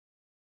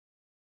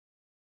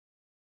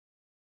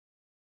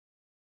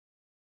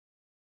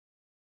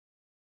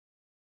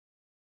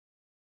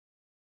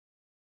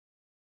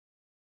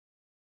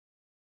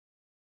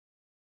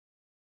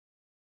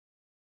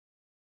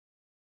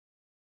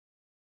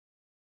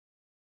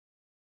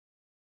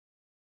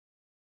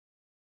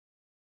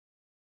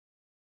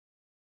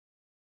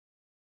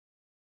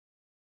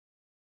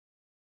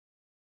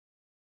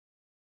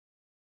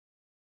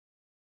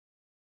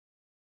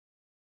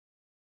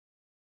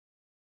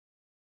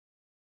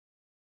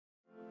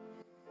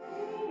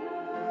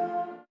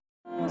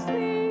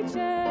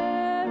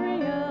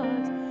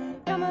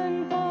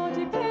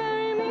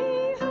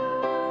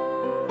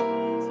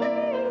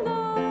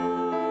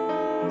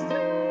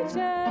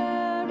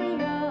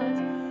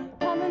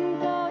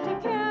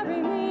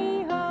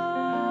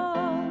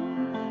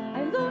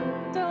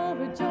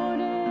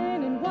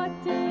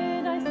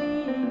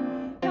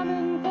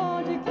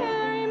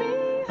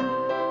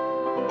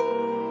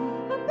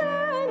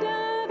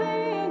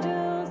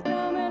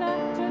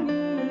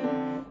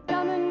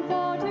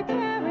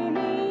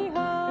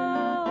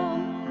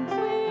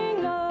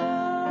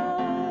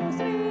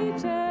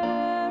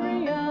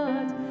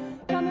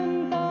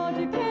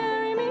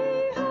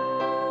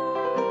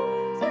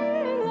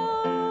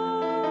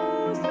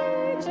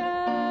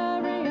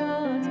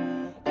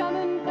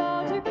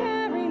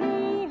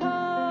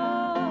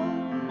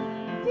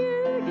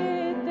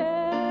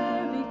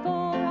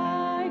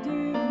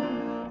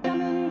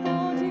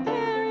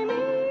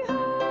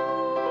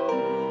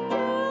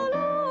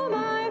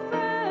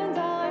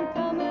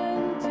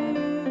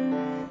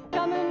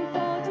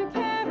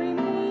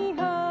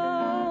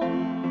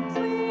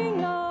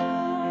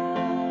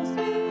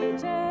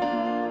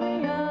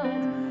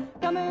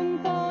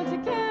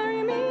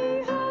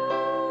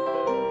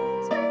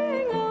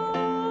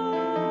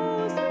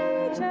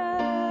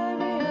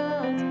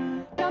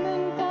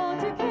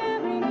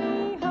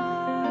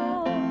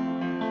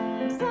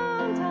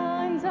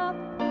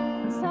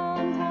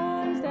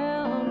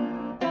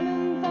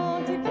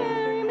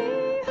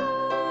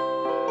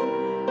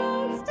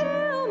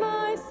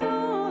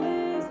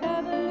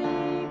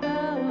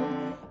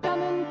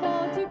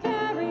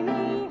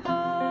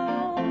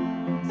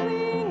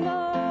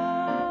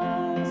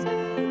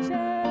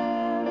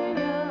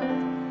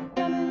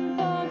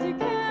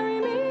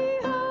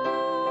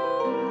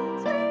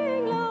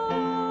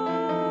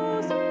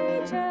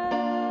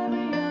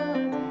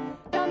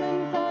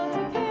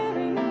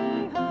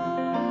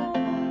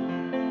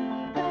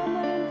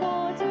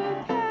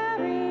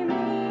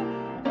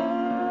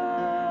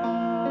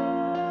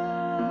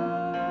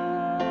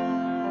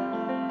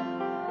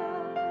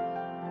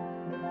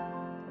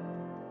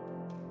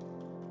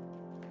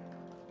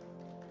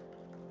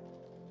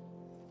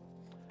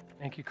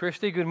Thank you,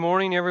 Christy. Good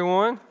morning,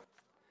 everyone.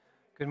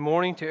 Good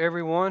morning to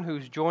everyone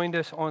who's joined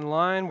us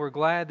online. We're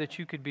glad that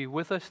you could be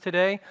with us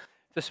today.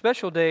 It's a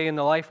special day in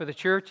the life of the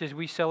church as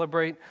we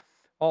celebrate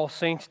All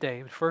Saints'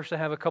 Day. But first, I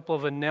have a couple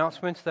of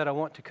announcements that I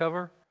want to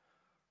cover.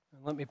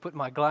 Let me put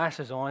my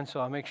glasses on so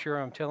I make sure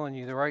I'm telling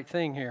you the right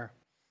thing here.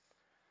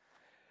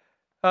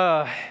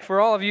 For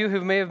all of you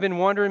who may have been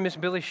wondering, Miss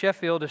Billy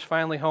Sheffield is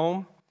finally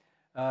home.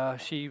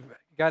 She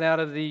got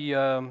out of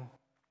the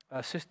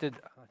assisted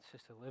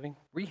living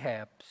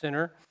rehab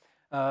center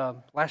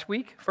last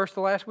week, first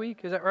of last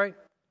week, is that right?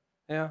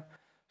 Yeah.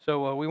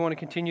 So we want to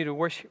continue to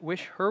wish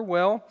her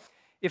well.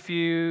 If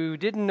you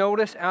didn't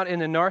notice, out in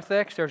the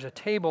narthex, there's a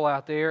table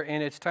out there,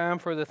 and it's time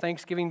for the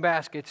Thanksgiving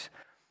baskets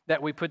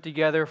that we put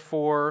together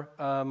for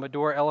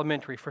Medora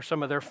Elementary, for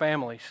some of their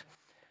families.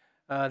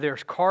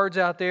 There's cards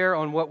out there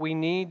on what we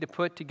need to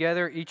put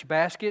together each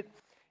basket.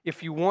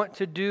 If you want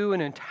to do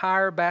an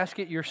entire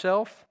basket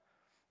yourself,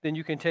 then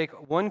you can take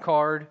one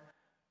card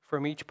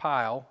from each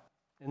pile,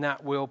 and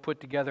that will put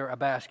together a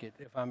basket,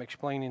 if I'm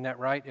explaining that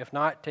right. If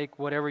not, take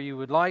whatever you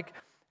would like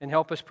and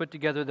help us put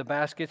together the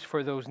baskets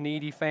for those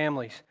needy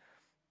families.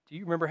 Do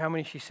you remember how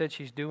many she said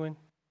she's doing?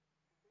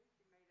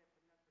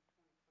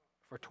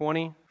 For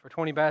 20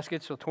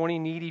 baskets, so 20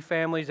 needy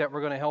families that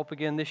we're going to help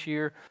again this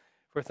year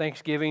for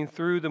Thanksgiving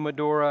through the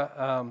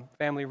Medora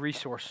Family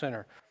Resource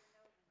Center.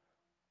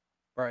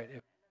 Right.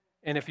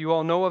 And if you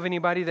all know of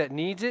anybody that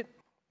needs it,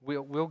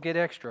 we'll get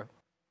extra.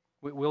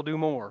 We'll do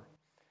more.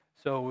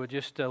 So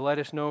just let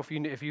us know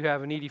if you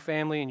have a needy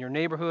family in your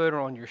neighborhood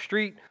or on your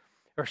street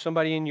or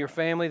somebody in your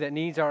family that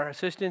needs our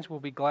assistance. We'll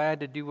be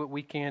glad to do what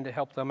we can to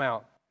help them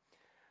out.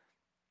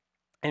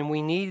 And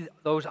we need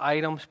those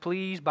items,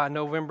 please, by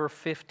November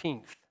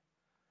 15th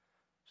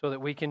so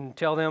that we can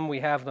tell them we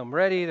have them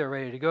ready, they're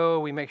ready to go.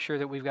 We make sure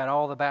that we've got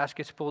all the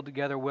baskets pulled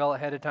together well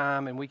ahead of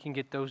time, and we can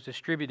get those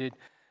distributed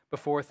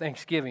before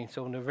Thanksgiving.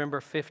 So November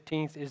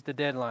 15th is the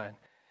deadline.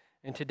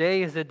 And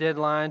today is the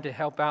deadline to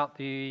help out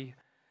the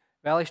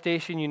Valley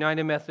Station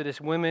United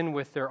Methodist Women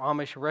with their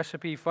Amish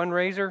recipe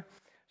fundraiser.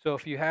 So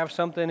if you have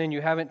something and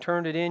you haven't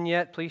turned it in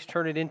yet, please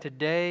turn it in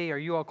today. Are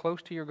you all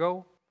close to your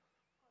goal?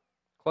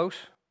 Close?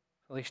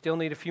 Well, they still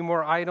need a few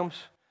more items,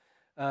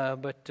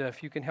 but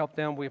if you can help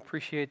them, we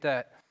appreciate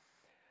that.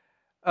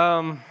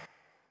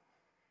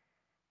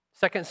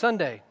 Second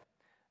Sunday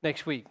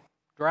next week,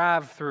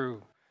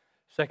 drive-through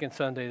second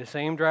Sunday, the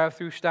same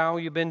drive-through style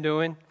you've been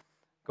doing.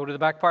 Go to the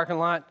back parking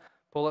lot,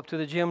 pull up to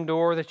the gym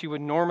door that you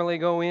would normally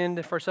go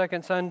in for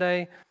second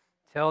Sunday,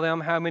 tell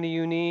them how many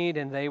you need,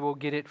 and they will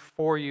get it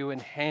for you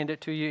and hand it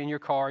to you in your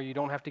car. You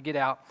don't have to get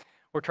out.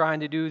 We're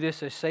trying to do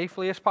this as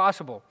safely as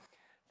possible.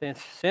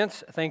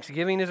 Since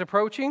Thanksgiving is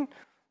approaching,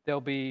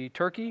 there'll be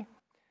turkey,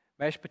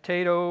 mashed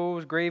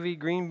potatoes, gravy,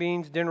 green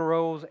beans, dinner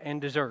rolls,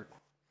 and dessert.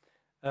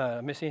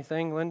 Miss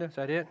anything, Linda? Is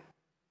that it?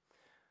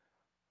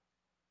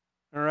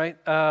 All right.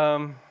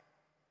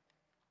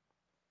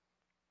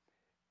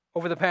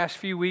 Over the past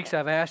few weeks,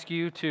 I've asked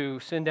you to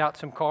send out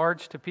some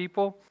cards to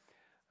people,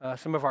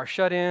 some of our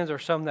shut-ins or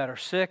some that are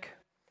sick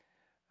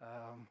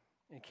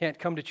and can't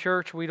come to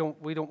church. We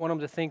don't want them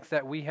to think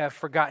that we have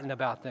forgotten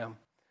about them.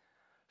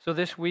 So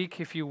this week,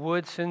 if you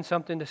would, send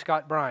something to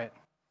Scott Bryant.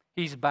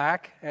 He's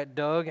back at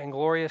Doug and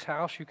Gloria's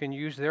house. You can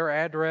use their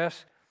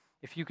address.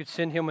 If you could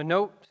send him a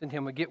note, send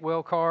him a get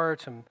well card,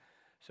 some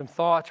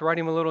thoughts, write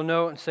him a little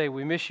note and say,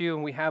 we miss you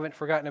and we haven't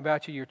forgotten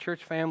about you. Your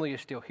church family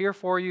is still here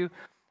for you.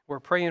 We're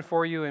praying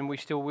for you and we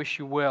still wish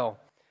you well.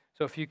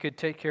 So if you could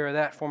take care of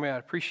that for me, I'd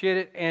appreciate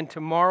it. And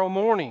tomorrow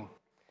morning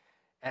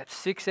at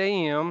 6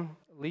 a.m.,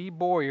 Lee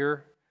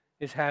Boyer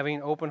is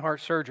having open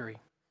heart surgery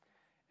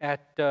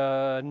at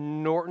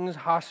Norton's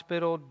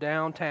Hospital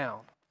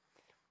downtown.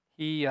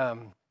 He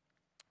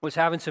was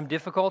having some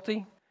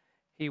difficulty.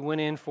 He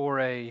went in for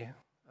a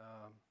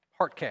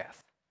heart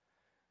cath,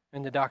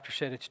 and the doctor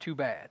said it's too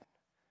bad.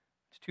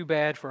 It's too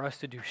bad for us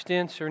to do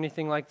stents or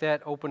anything like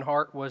that. Open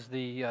heart was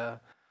the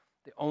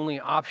only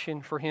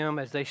option for him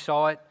as they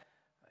saw it.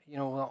 You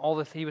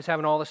know, he was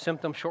having all the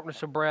symptoms,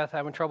 shortness of breath,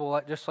 having trouble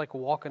just like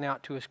walking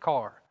out to his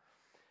car.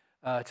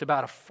 It's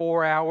about a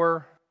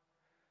 4-hour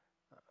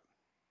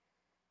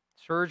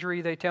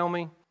surgery, they tell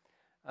me.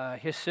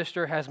 His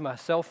sister has my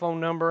cell phone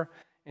number,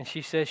 and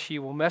she says she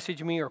will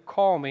message me or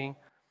call me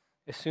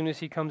as soon as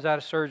he comes out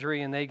of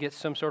surgery and they get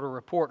some sort of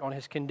report on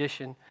his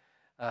condition.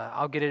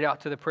 I'll get it out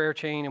to the prayer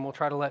chain, and we'll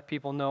try to let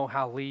people know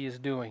how Lee is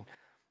doing.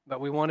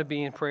 But we want to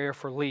be in prayer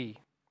for Lee.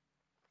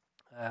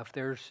 If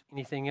there's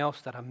anything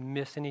else that I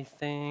missed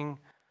anything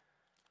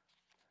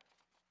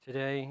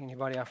today,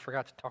 anybody I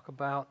forgot to talk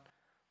about?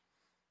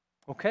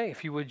 Okay,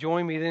 if you would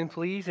join me then,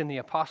 please, in the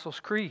Apostles'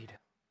 Creed.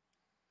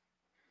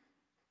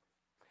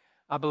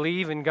 I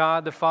believe in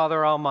God the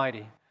Father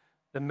Almighty,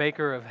 the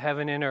maker of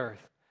heaven and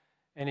earth,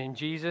 and in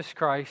Jesus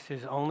Christ,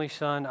 his only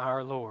Son,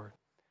 our Lord,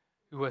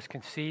 who was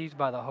conceived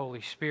by the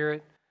Holy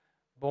Spirit,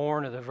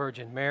 born of the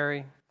Virgin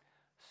Mary,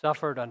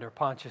 suffered under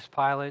Pontius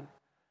Pilate,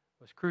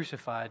 was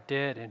crucified,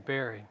 dead, and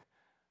buried.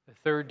 The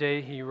third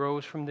day he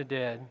rose from the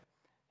dead.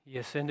 He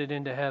ascended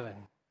into heaven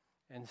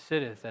and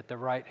sitteth at the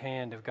right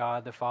hand of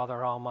God the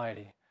Father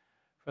Almighty.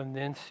 From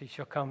thence he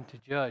shall come to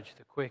judge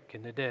the quick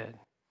and the dead.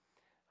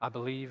 I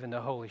believe in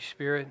the Holy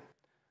Spirit,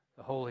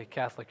 the Holy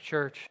Catholic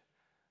Church,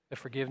 the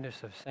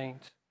forgiveness of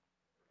saints,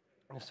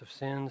 forgiveness of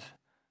sins,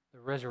 the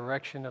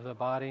resurrection of the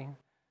body,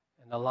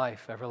 and the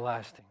life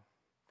everlasting.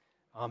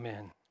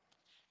 Amen.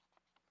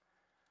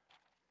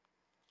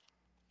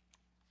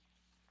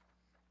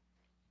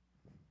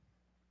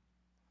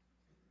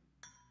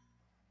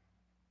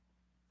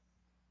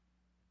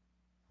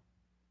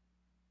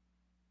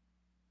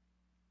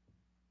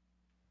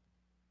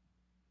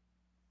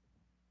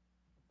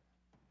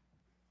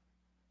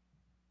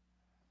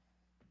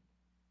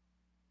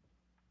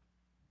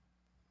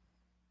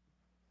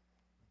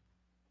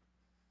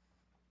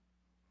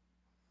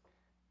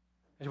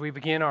 As we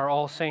begin our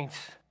All Saints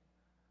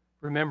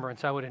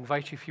remembrance, I would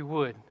invite you, if you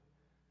would,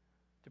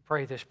 to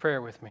pray this prayer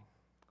with me.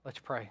 Let's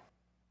pray.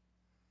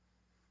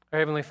 Our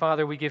Heavenly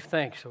Father, we give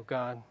thanks, O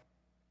God,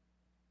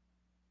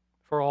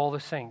 for all the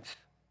saints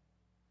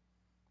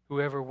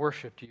who ever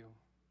worshiped you.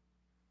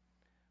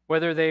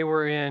 Whether they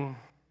were in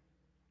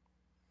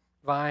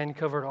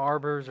vine-covered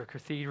arbors or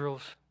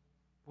cathedrals,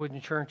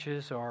 wooden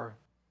churches, or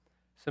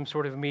some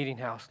sort of meeting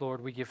house,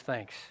 Lord, we give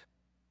thanks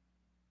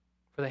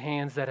for the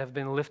hands that have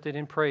been lifted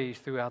in praise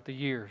throughout the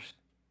years.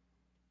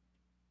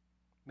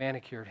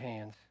 Manicured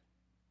hands,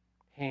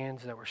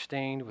 hands that were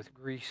stained with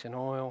grease and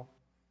oil,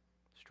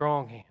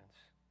 strong hands,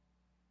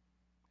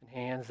 and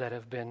hands that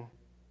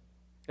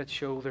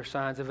show their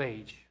signs of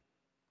age.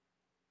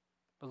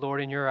 But Lord,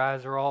 in your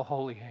eyes, they're all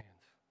holy hands.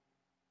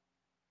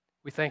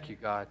 We thank you,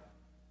 God,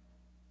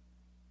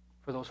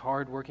 for those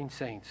hard-working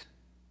saints,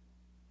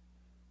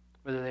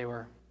 whether they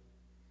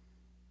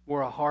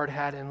wore a hard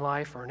hat in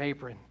life or an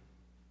apron,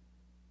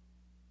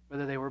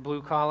 whether they were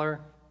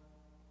blue-collar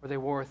or they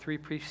wore a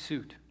three-piece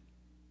suit.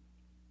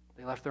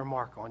 They left their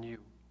mark on you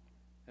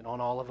and on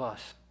all of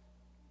us.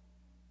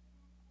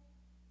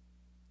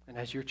 And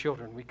as your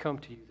children, we come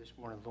to you this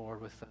morning, Lord,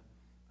 with a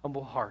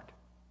humble heart,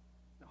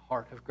 a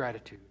heart of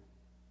gratitude.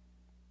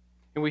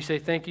 And we say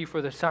thank you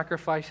for the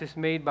sacrifices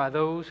made by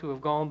those who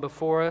have gone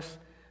before us.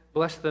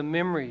 Bless the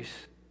memories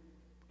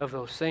of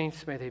those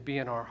saints. May they be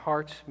in our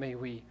hearts. May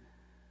we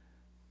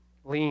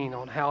lean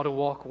on how to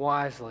walk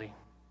wisely,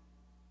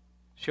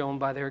 shown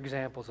by their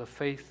examples of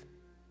faith,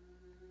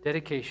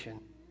 dedication,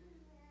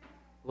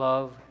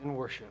 love, and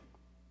worship.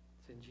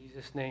 It's in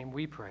Jesus' name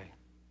we pray.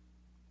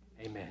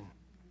 Amen.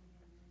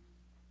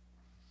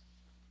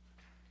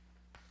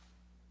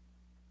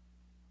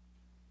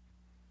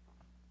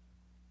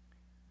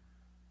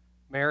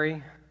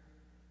 Mary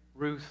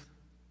Ruth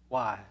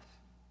Wise.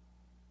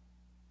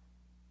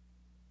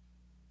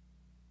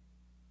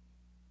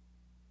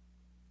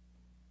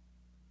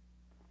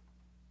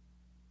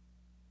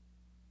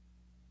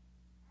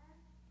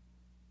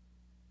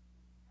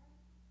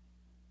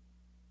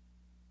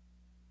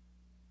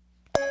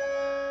 Thank you.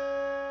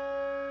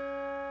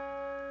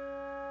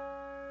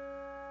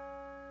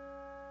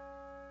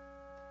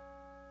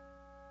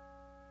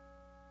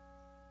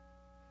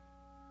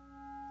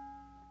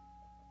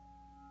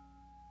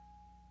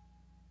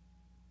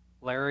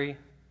 Larry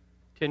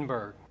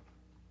Tinberg.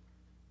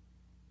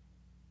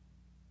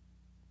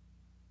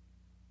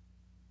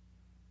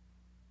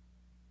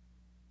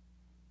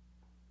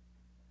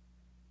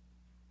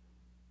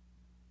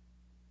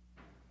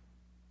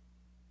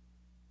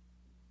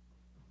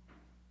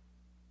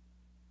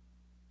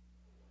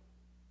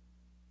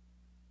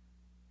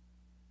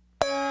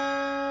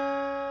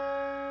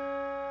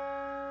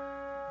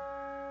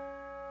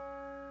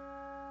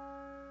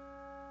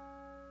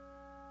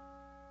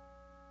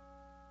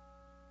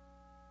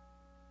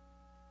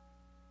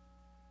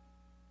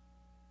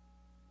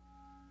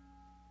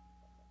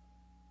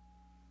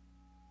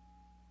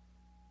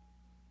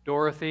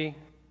 Dorothy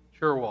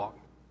Sherwalk.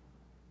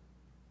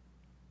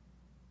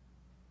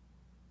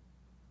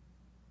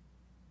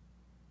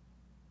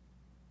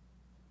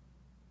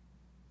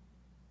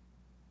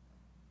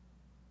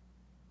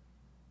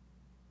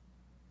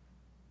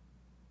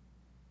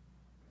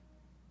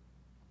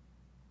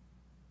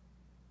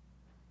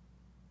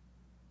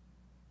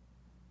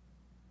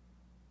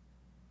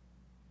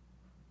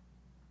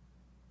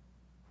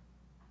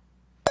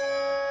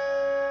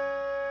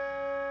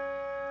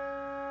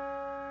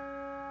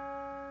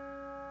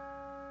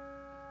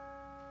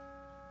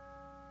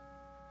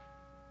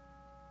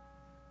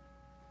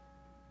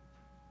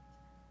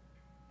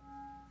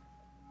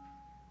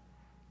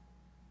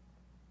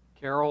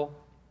 Carol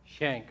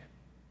Shank.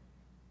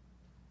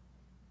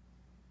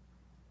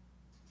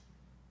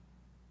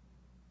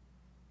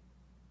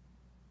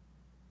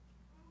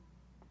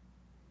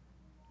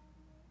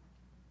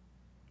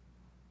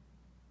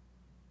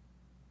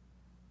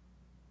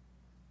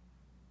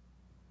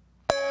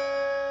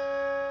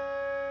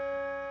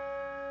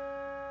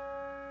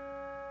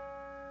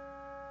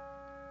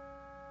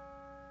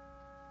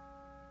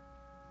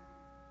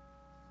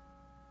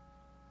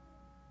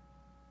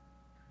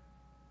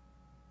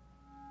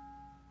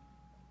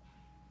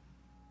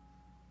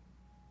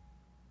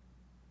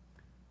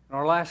 And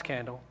our last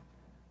candle,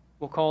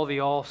 we'll call the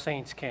All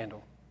Saints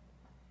candle.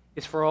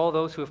 It's for all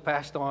those who have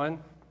passed on,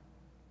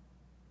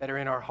 that are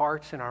in our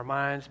hearts and our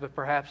minds, but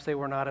perhaps they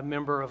were not a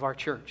member of our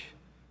church,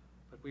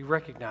 but we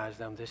recognize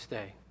them this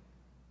day.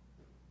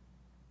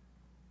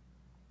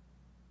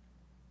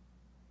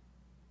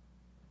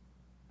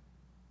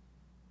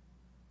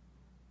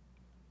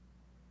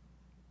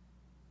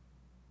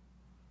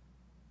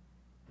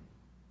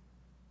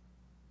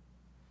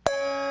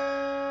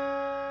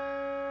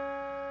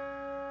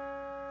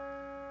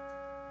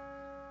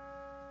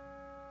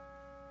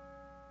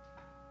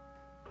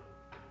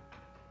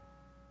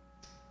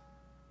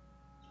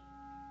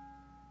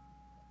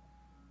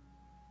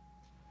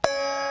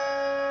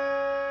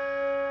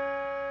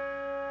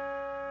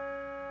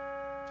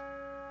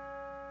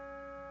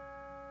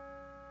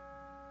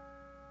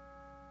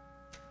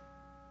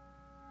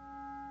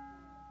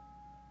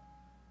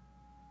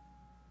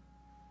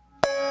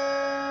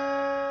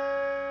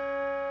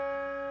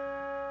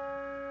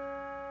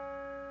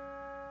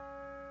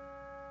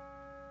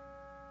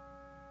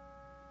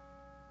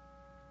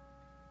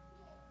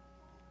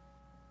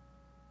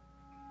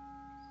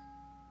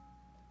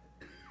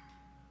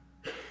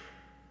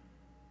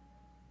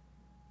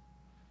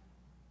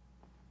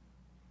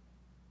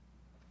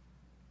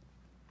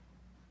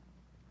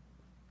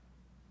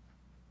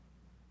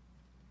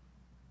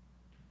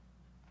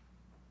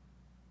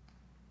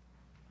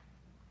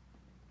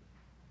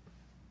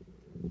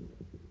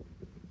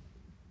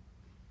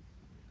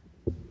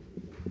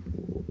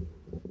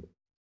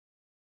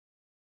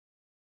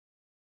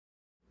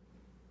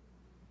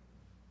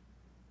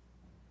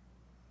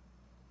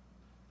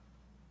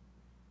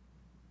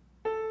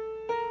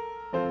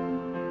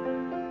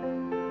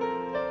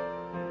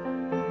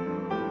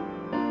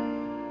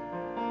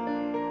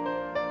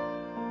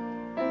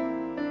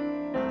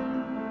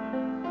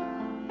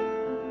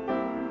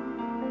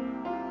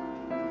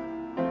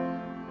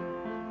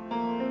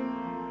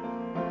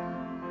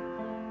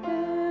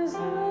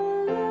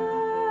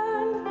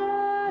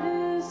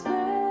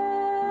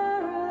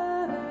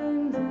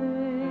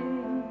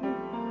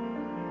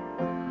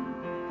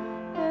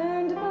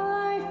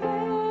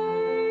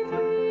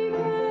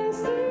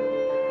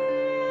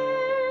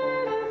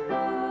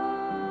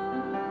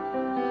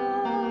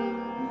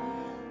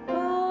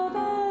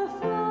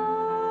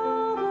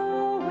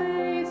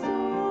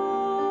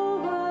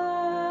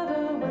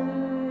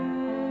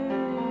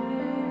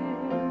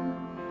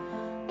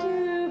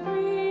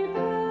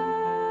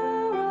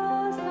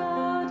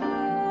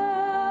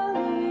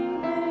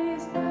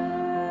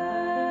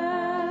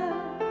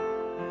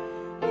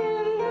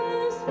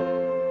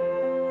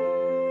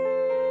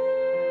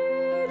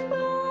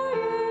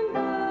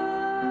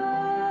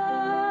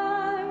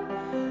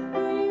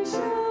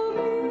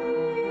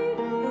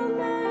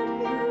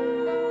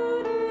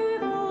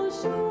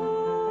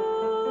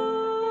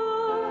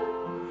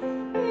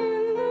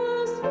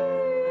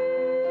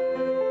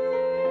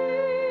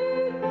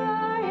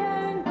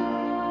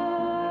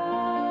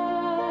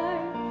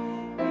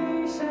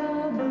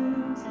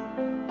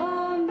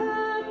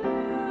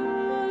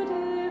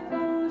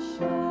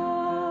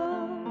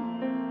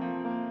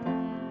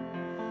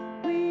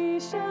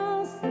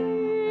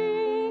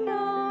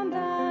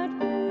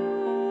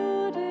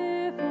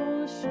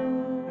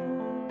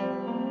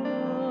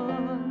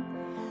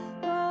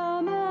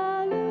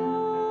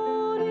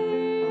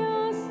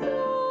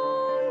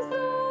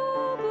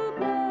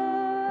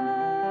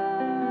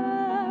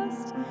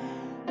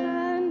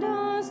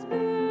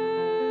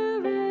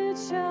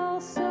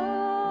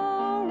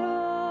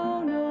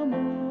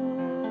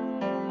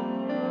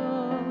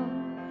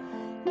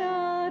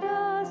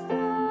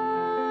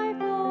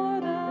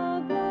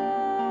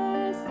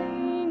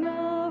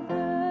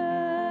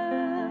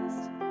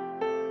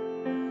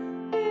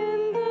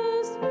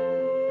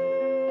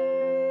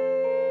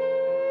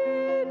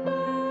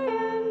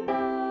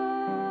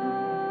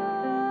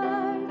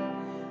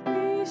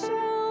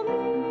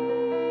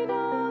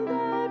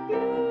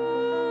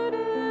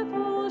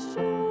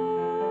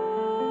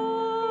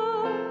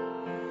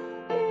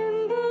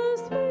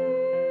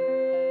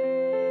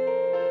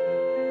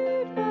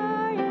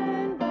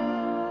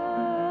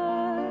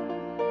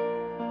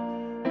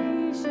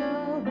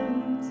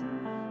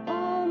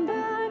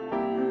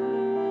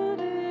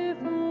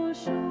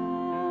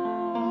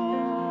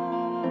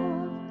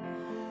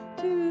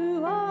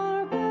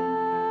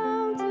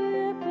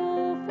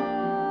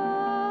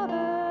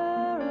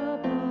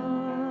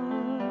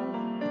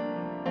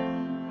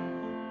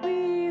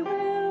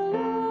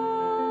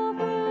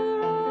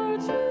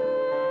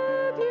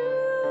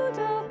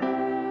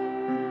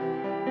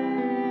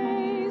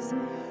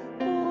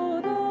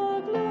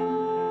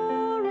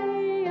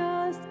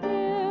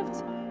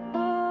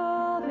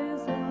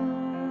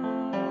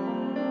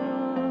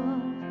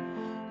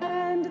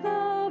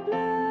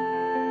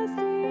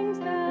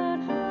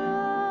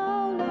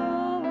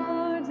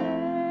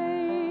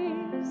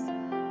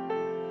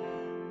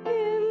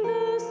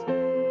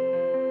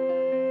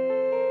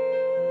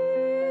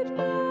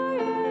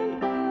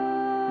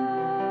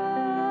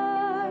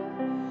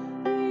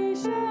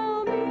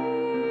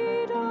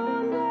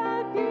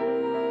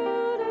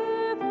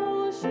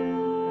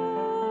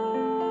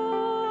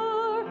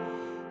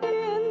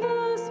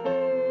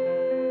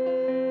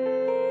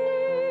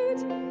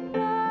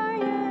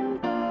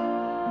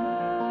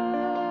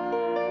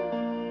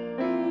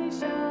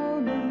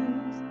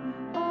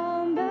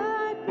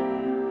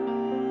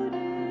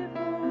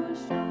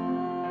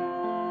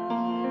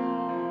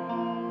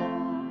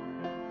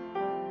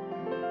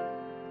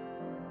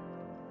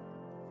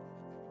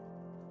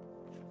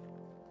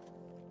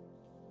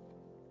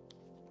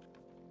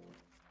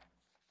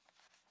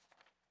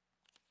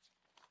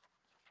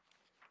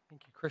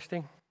 Thank you,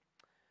 Christy.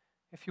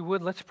 If you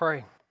would, let's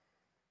pray.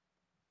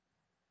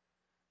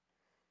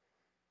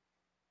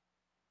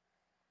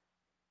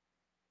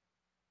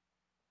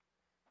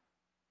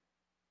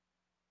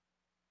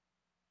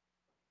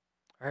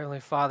 Our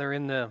Heavenly Father,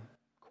 in the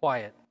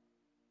quiet,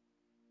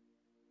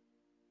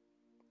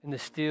 in the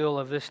still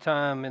of this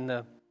time, in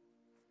the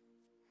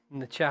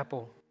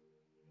chapel,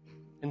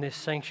 in this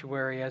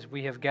sanctuary, as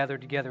we have gathered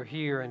together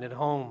here and at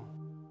home,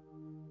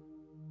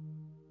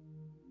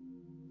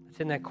 it's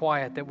in that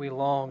quiet that we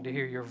long to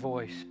hear your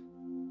voice.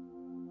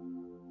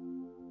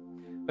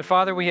 But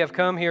Father, we have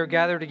come here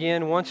gathered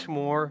again once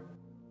more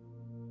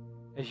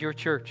as your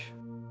church,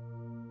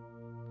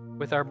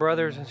 with our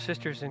brothers and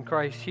sisters in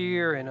Christ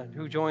here and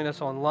who join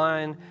us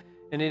online,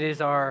 and it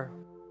is our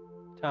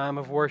time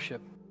of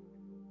worship.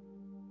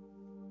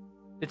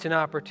 It's an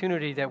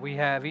opportunity that we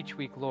have each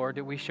week, Lord,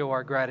 that we show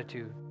our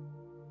gratitude,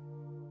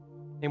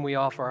 and we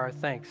offer our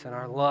thanks and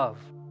our love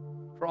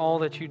for all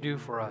that you do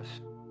for us.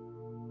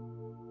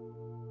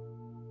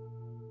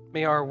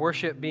 May our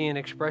worship be an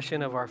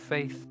expression of our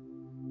faith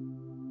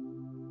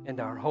and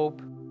our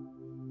hope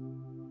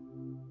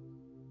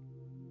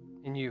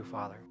in you,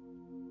 Father.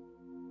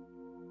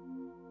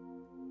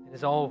 And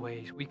as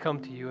always, we come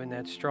to you in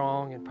that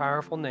strong and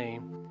powerful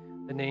name.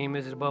 The name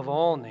is above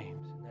all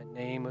names, in that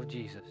name of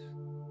Jesus.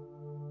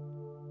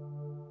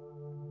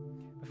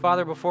 But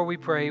Father, before we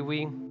pray,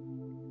 we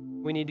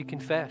need to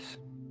confess.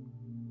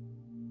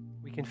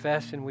 We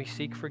confess and we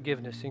seek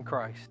forgiveness in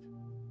Christ.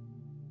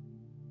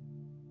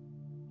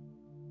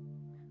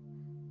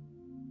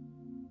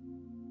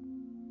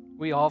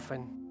 We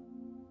often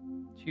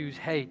choose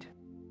hate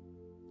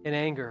and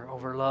anger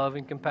over love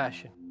and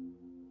compassion.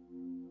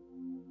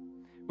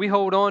 We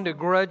hold on to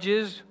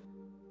grudges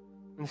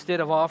instead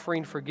of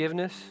offering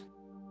forgiveness.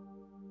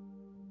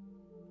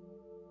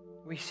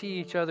 We see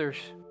each other's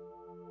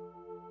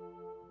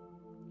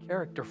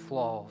character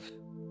flaws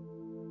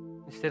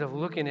instead of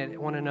looking at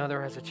one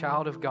another as a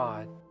child of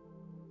God.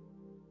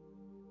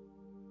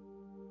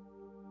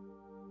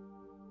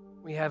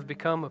 We have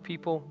become a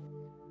people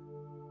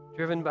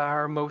driven by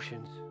our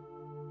emotions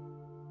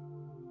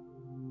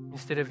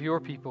instead of your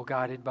people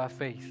guided by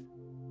faith.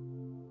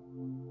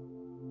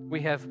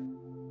 We have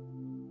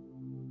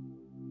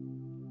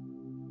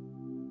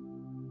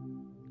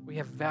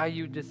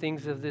valued the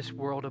things of this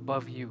world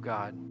above you,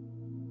 God.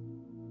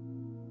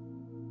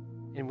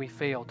 And we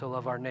fail to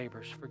love our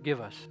neighbors.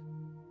 Forgive us,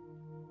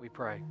 we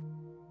pray.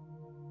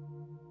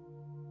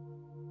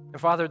 And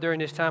Father, during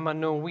this time, I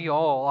know we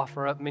all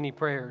offer up many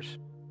prayers.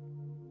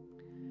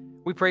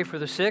 We pray for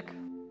the sick.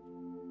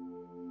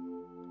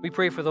 We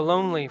pray for the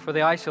lonely, for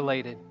the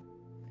isolated.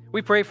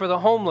 We pray for the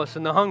homeless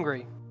and the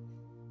hungry.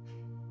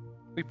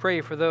 We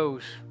pray for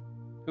those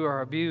who are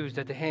abused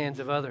at the hands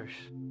of others.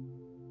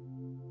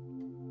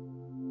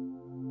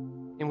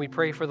 And we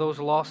pray for those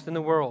lost in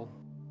the world.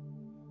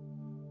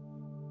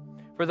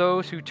 For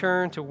those who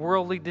turn to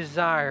worldly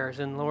desires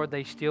and, Lord,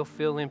 they still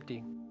feel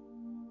empty.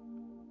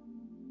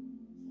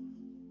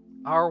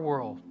 Our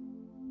world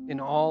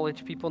and all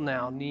its people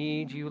now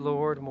need you,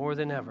 Lord, more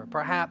than ever,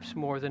 perhaps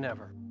more than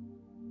ever.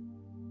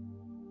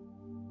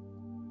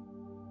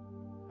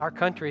 Our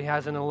country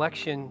has an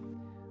election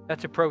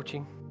that's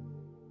approaching.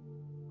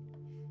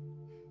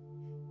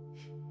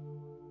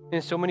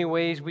 In so many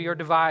ways, we are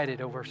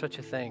divided over such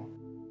a thing.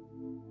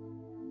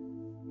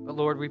 But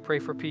Lord, we pray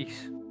for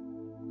peace,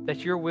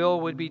 that your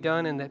will would be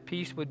done and that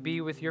peace would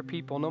be with your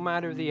people, no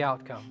matter the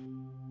outcome.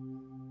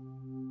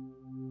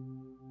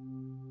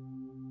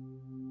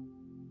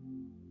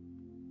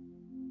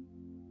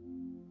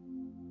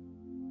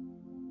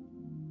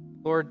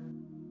 Lord,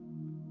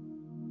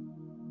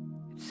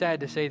 it's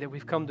sad to say that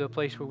we've come to a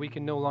place where we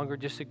can no longer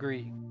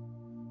disagree.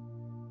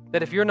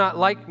 That if you're not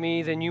like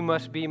me, then you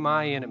must be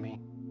my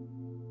enemy.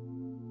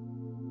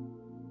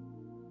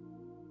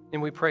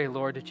 And we pray,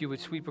 Lord, that you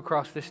would sweep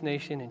across this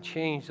nation and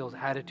change those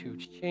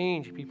attitudes,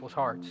 change people's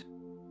hearts.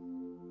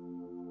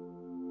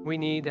 We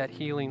need that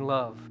healing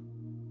love.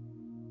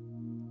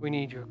 We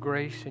need your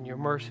grace and your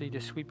mercy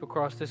to sweep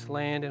across this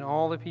land and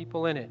all the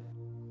people in it.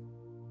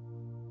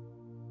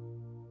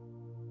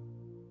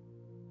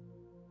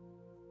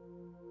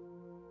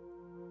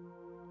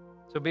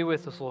 So be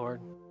with us, Lord,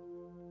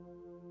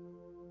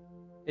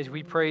 as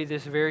we pray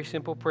this very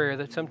simple prayer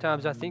that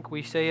sometimes I think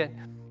we say it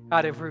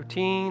out of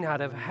routine,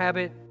 out of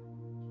habit.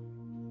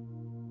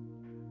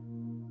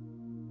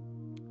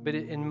 But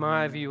in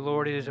my view,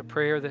 Lord, it is a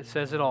prayer that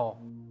says it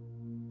all.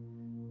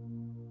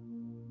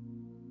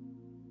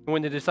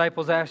 When the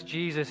disciples asked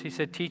Jesus, he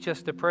said, teach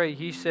us to pray.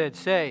 He said,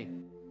 say,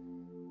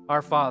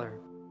 our Father,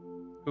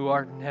 who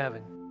art in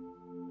heaven,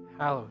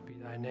 hallowed be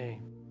thy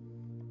name.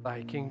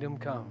 Thy kingdom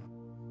come,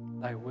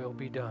 thy will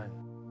be done,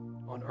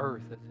 on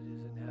earth as it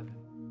is in heaven.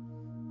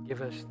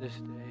 Give us this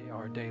day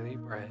our daily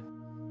bread,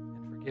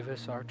 and forgive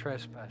us our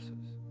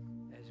trespasses,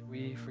 as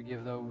we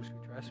forgive those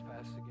who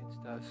trespass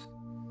against us.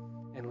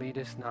 And lead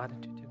us not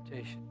into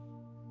temptation,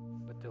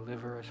 but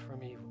deliver us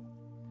from evil.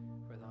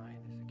 For thine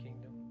is the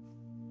kingdom,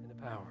 and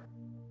the power,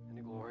 and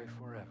the glory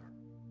forever.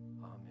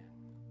 Amen.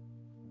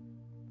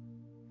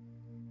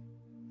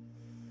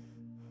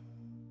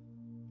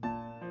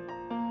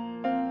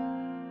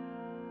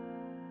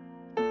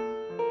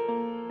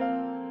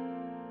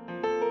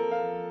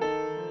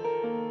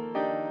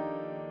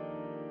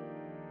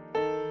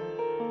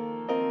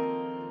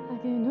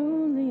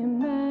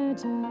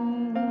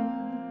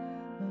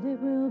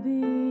 will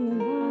be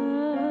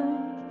like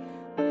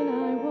when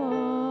I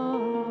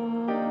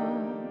walk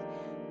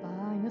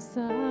by your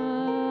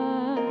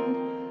side.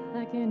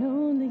 I can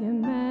only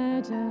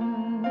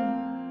imagine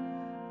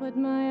what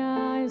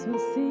my eyes will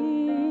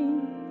see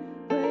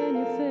when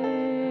your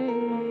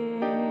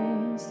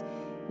face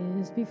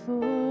is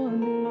before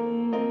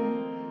me.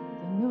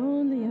 Can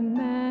only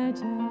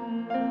imagine.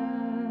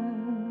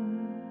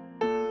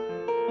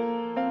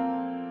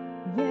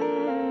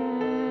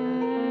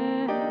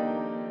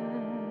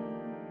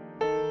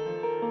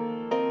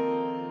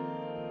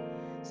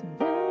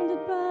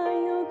 Surrounded by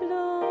your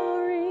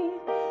glory,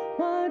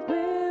 what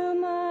will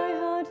my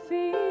heart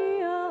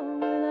feel?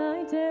 Will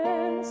I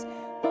dance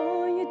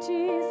for you,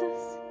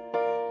 Jesus,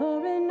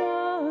 or in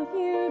awe of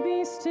you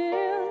be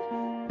still?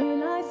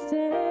 Will I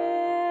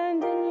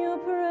stand in your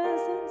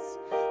presence,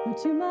 or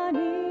to my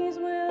knees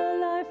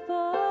will I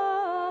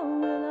fall?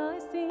 Will I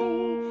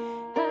sing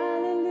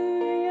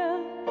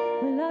hallelujah?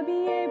 Will I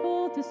be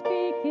able to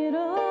speak it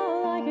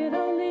all? I could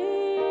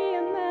only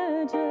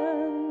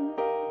imagine.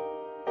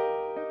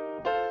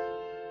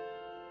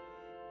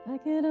 I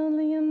could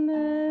only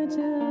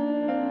imagine.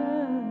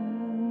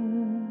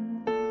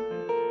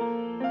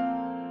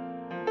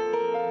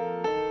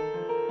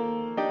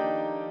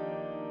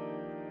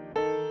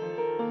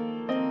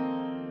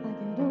 I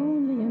could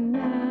only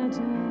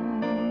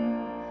imagine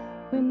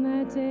when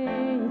that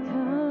day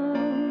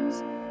comes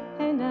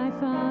and I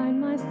find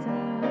myself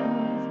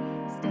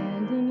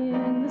standing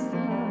in the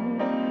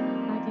sun.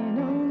 I can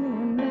only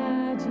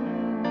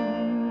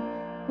imagine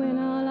when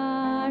all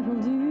I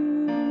will do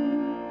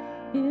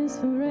is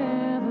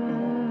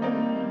forever,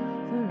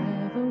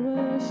 forever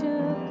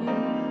worship you.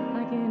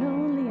 I can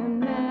only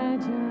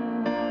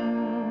imagine.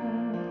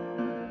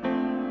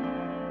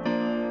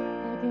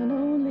 I can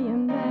only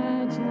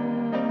imagine.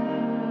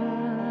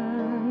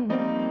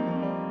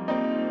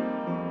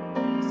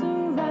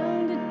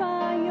 Surrounded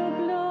by your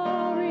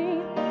glory,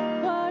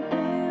 what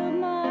will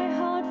my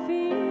heart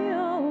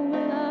feel?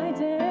 Will I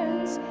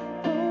dance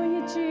for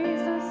you,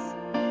 Jesus,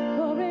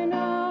 or in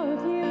awe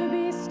of you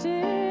be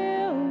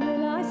still?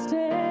 Will I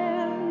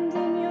stand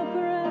in your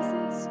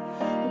presence,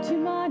 or to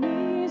my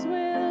knees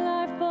will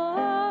I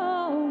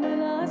fall?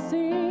 Will I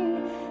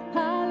sing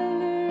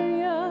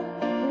hallelujah?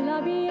 Will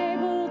I be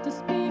able to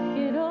speak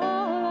it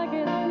all? I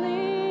can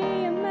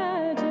only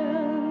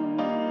imagine.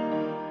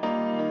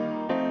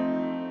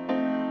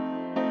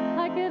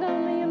 I could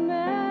only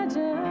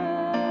imagine.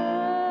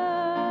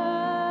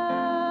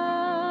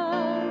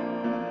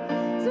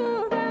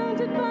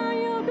 Surrounded by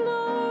your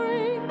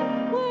glory,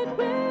 what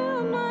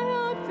will my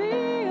heart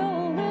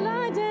feel? Will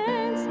I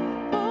dance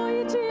for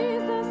you,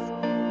 Jesus,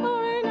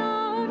 or in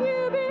awe of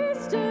you be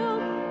still?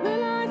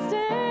 Will I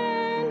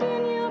stand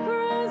in your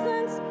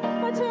presence,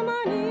 or to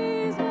my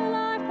knees will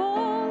I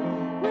fall?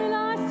 Will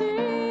I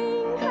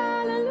sing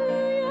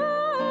hallelujah?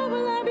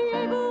 Will I be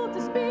able to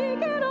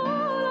speak it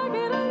all? I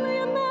could only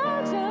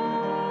imagine.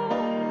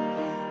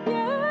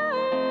 Yeah,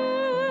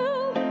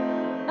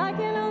 I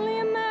can only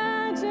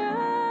imagine.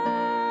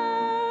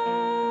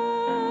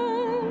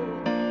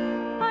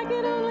 I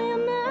can only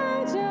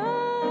imagine.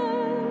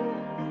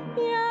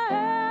 Yeah,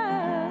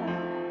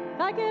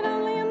 I can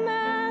only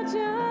imagine.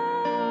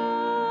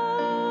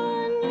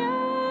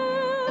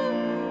 Yeah,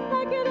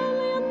 I can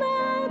only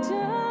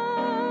imagine.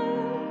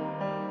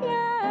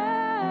 Yeah,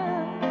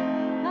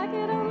 I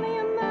can only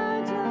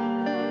imagine.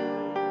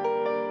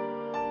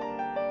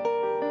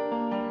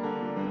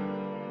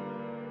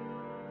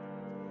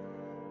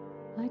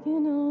 I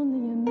can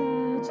only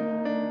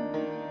imagine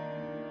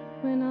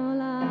when all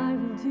I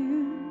will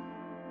do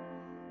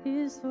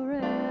is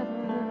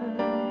forever,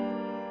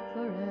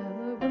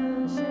 forever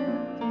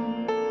worship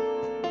you.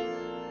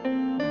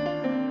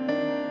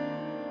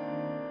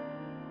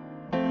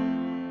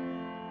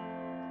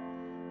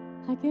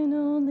 I can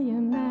only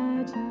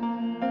imagine.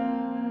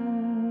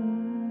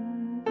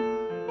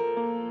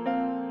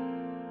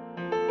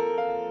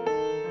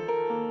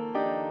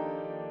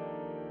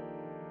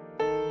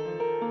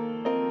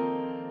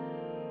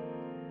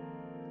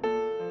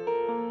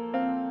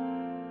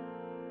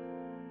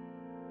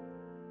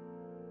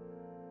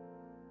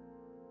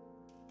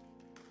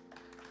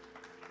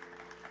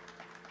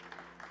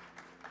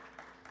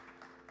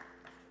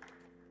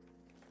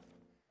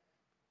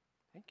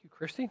 Thank you,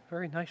 Christy.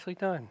 Very nicely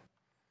done.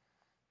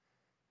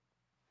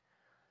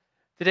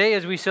 Today,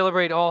 as we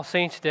celebrate All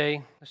Saints'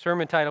 Day, the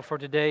sermon title for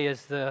today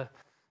is the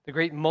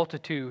Great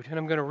Multitude. And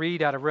I'm going to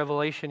read out of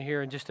Revelation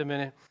here in just a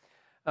minute.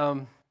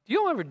 Do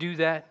you all ever do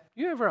that?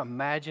 Do you ever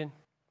imagine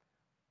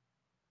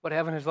what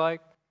heaven is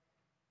like?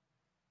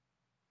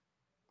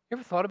 You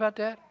ever thought about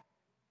that?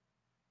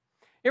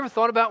 You ever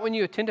thought about when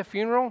you attend a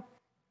funeral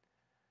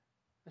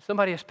and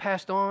somebody has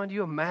passed on? Do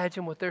you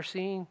imagine what they're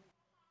seeing?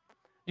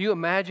 Do you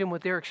imagine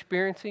what they're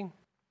experiencing?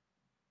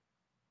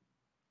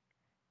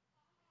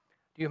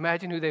 Do you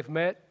imagine who they've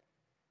met?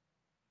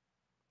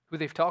 Who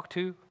they've talked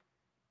to?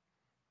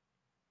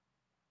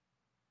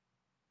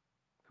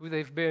 Who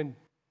they've been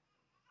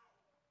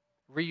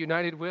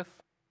reunited with?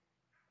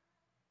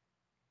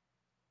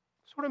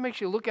 sort of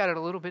makes you look at it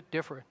a little bit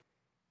different.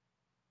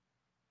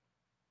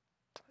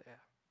 Yeah.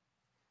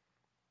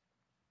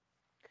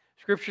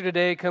 Scripture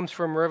today comes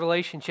from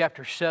Revelation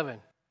chapter 7,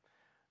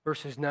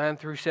 verses 9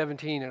 through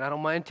 17. And I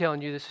don't mind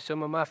telling you, this is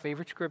some of my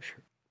favorite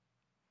scripture.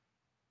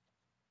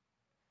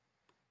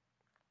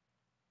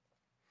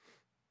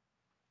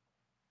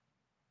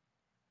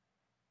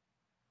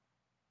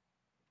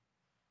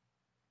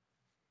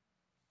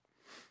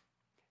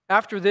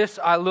 After this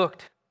I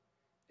looked,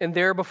 and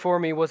there before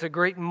me was a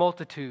great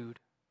multitude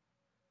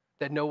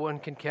that no one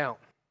can count,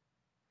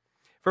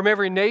 from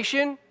every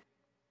nation,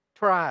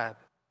 tribe,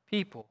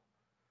 people,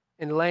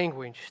 and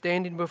language,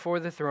 standing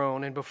before the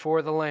throne and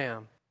before the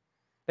Lamb.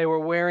 They were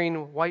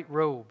wearing white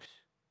robes.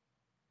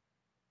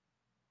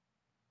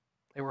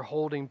 They were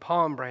holding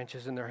palm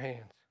branches in their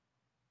hands.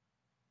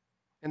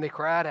 And they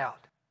cried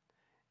out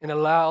in a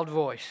loud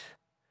voice,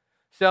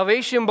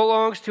 "Salvation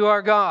belongs to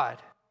our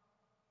God,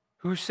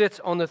 who sits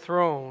on the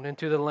throne, and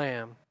to the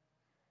Lamb."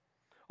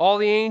 All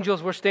the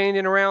angels were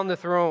standing around the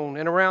throne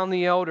and around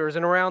the elders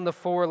and around the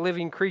four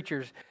living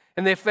creatures,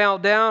 and they fell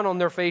down on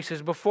their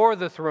faces before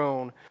the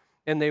throne,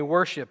 and they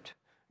worshiped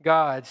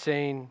God,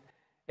 saying,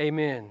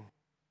 "Amen.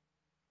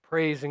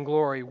 Praise and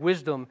glory,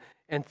 wisdom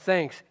and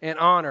thanks and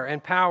honor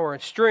and power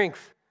and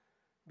strength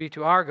be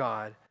to our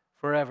God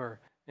forever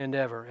and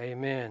ever.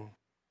 Amen."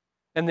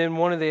 And then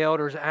one of the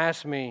elders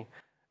asked me,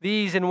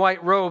 "These in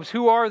white robes,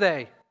 who are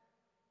they?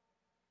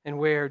 And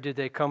where did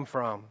they come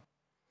from?"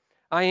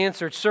 I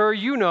answered, "Sir,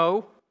 you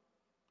know."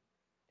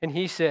 And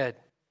he said,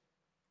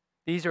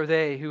 "These are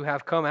they who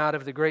have come out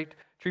of the great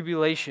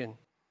tribulation.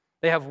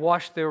 They have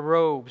washed their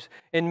robes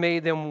and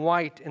made them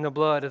white in the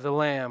blood of the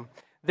Lamb.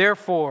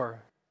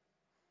 Therefore,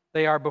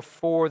 they are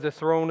before the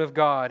throne of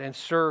God and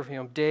serve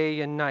Him day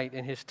and night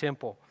in His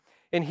temple.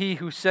 And He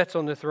who sits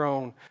on the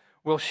throne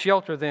will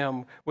shelter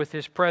them with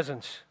His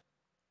presence.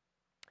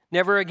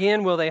 Never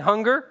again will they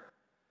hunger.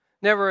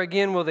 Never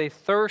again will they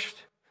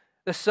thirst.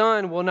 The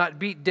sun will not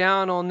beat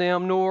down on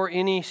them, nor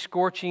any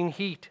scorching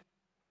heat.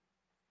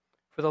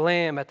 For the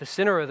Lamb at the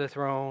center of the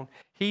throne,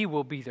 He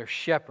will be their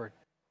shepherd,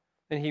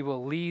 and He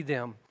will lead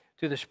them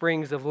to the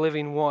springs of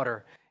living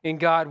water, and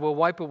God will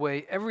wipe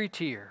away every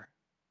tear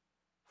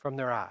from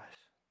their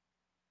eyes."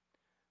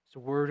 It's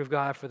the word of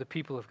God for the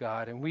people of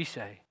God, and we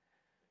say,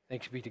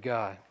 thanks be to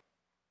God.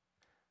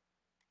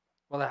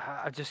 Well,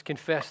 I just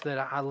confess that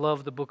I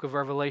love the book of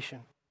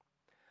Revelation.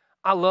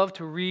 I love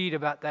to read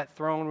about that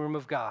throne room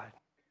of God.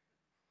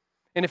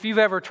 And if you've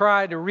ever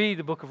tried to read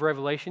the book of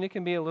Revelation, it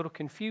can be a little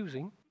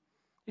confusing.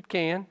 It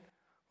can.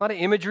 A lot of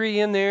imagery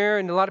in there,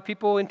 and a lot of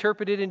people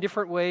interpret it in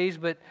different ways,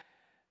 but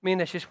man,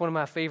 that's just one of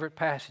my favorite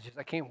passages.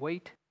 I can't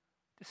wait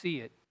to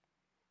see it.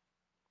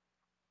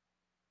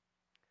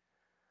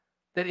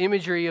 That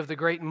imagery of the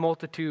great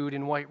multitude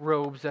in white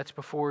robes that's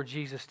before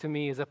Jesus, to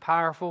me, is a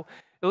powerful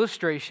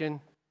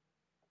illustration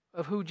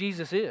of who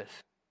Jesus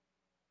is,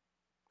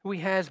 who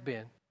He has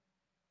been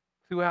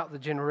throughout the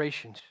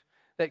generations.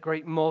 That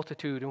great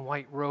multitude in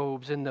white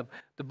robes in the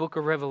book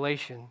of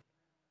Revelation.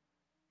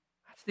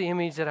 That's the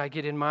image that I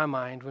get in my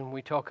mind when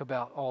we talk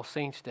about All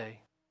Saints'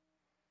 Day.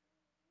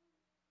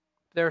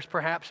 There's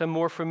perhaps a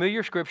more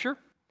familiar scripture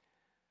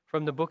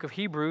from the book of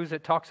Hebrews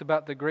that talks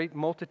about the great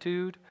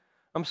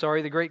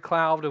the great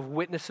cloud of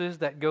witnesses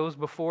that goes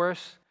before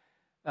us.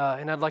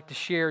 And I'd like to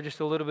share just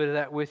a little bit of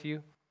that with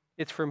you.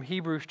 It's from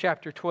Hebrews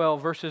chapter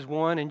 12, verses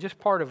 1 and just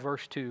part of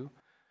verse 2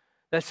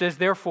 that says,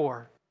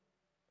 "Therefore,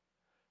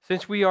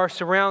 since we are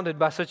surrounded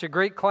by such a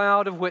great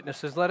cloud of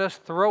witnesses, let us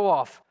throw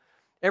off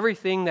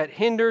everything that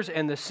hinders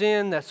and the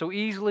sin that so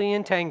easily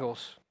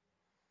entangles.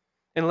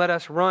 And let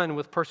us run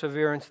with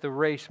perseverance the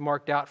race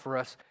marked out for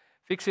us,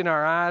 fixing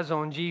our eyes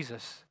on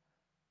Jesus,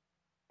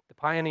 the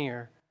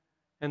pioneer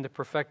and the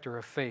perfecter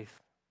of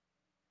faith."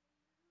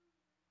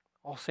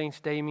 All Saints'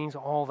 Day means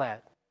all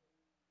that.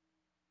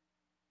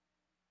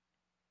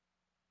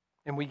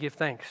 And we give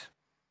thanks.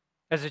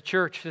 As a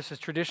church, this is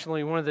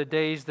traditionally one of the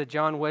days that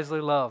John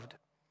Wesley loved,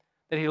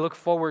 that he looked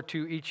forward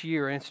to each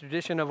year. And it's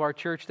tradition of our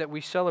church that we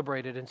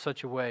celebrate it in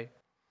such a way.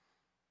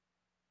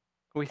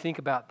 We think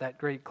about that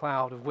great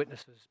cloud of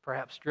witnesses,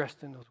 perhaps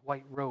dressed in those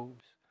white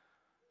robes.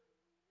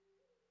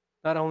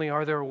 Not only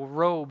are their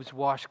robes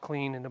washed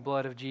clean in the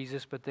blood of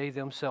Jesus, but they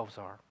themselves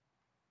are.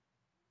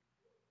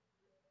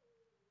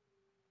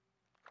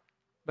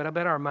 But I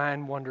bet our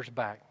mind wanders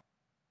back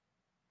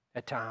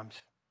at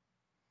times.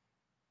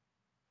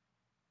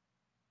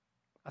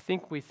 I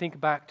think we think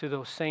back to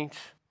those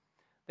saints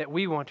that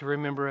we want to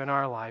remember in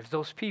our lives,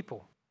 those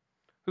people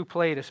who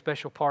played a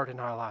special part in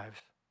our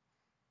lives.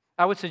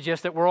 I would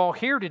suggest that we're all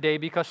here today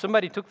because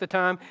somebody took the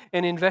time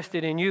and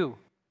invested in you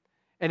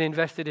and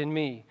invested in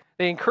me.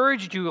 They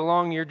encouraged you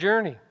along your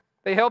journey.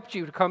 They helped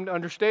you to come to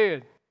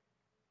understand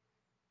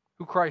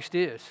who Christ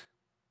is.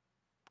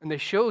 And they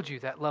showed you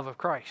that love of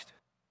Christ.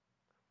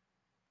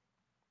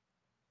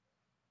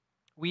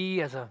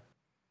 We as a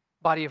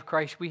body of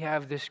Christ, we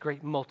have this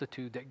great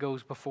multitude that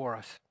goes before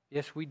us.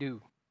 Yes, we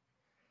do.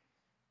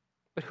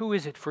 But who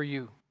is it for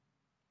you?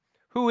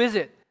 Who is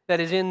it that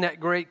is in that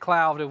great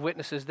cloud of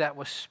witnesses that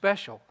was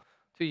special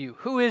to you?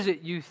 Who is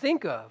it you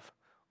think of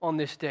on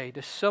this day?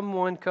 Does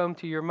someone come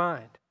to your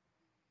mind?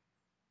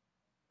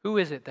 Who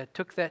is it that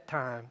took that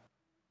time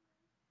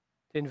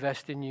to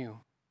invest in you?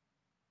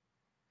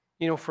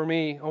 You know, for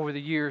me, over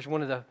the years,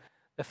 one of the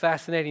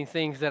fascinating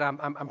things that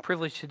I'm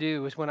privileged to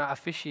do is when I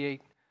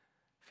officiate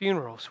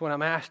funerals, when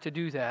I'm asked to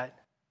do that,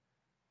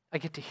 I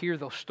get to hear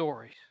those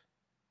stories.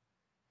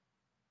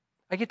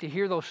 I get to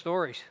hear those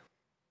stories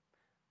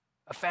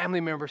of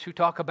family members who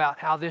talk about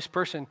how this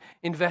person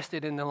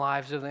invested in the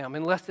lives of them,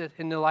 invested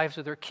in the lives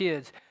of their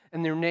kids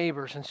and their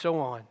neighbors and so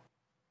on.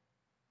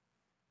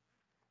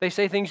 They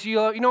say things,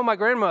 you know, my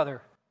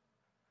grandmother,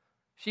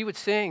 she would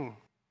sing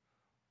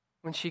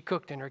when she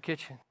cooked in her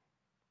kitchen.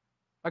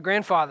 My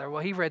grandfather,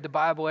 well, he read the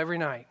Bible every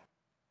night.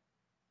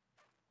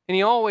 And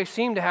he always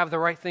seemed to have the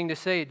right thing to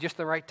say at just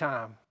the right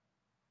time.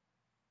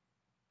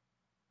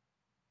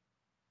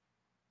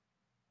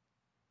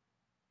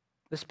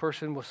 This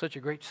person was such a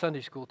great Sunday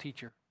school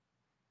teacher.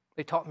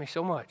 They taught me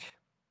so much.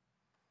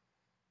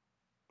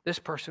 This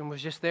person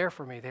was just there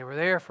for me. They were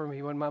there for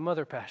me when my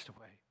mother passed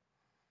away.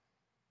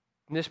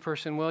 And this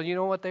person, well, you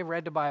know what? They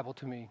read the Bible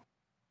to me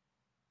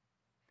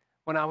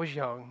when I was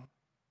young.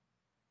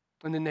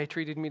 And then they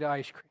treated me to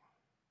ice cream.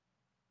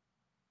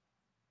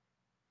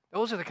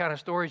 Those are the kind of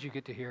stories you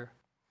get to hear.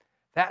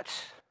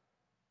 That's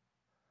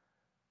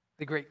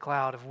the great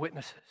cloud of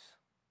witnesses.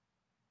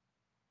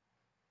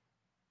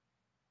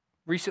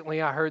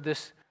 Recently, I heard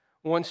this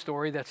one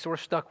story that sort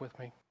of stuck with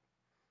me.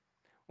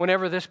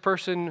 Whenever this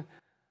person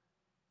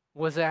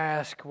was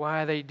asked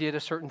why they did a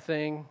certain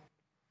thing,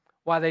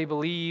 why they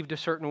believed a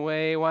certain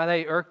way, why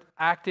they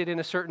acted in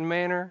a certain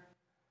manner,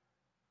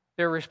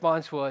 their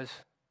response was,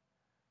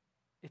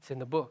 it's in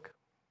the book.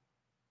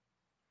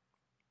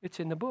 It's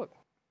in the book.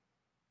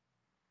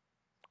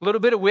 A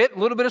little bit of wit, a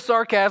little bit of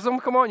sarcasm.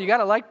 Come on, you got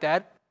to like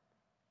that.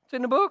 It's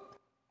in the book.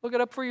 Look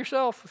it up for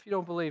yourself if you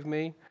don't believe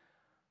me.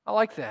 I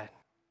like that.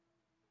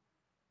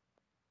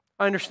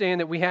 I understand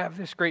that we have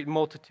this great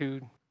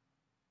multitude,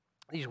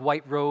 these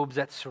white robes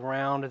that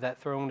surround that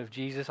throne of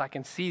Jesus. I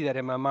can see that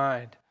in my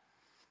mind.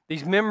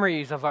 These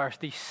memories of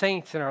these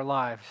saints in our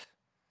lives.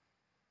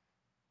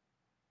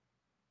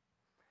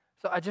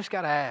 So I just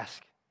got to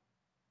ask,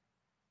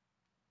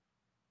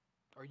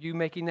 are you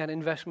making that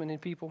investment in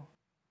people?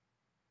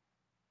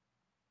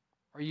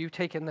 Are you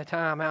taking the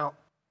time out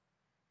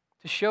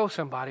to show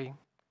somebody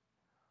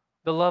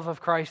the love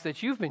of Christ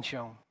that you've been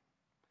shown?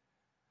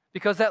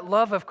 Because that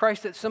love of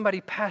Christ that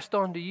somebody passed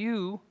on to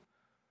you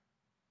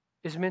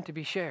is meant to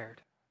be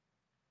shared.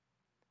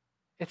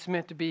 It's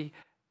meant to be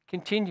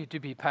continued to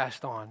be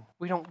passed on.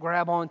 We don't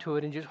grab onto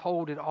it and just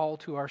hold it all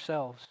to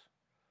ourselves.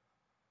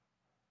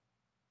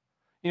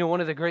 You know,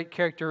 one of the great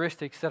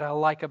characteristics that I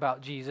like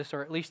about Jesus,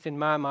 or at least in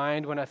my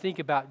mind when I think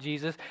about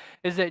Jesus,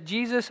 is that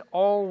Jesus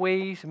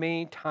always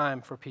made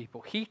time for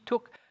people. He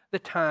took the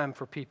time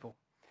for people.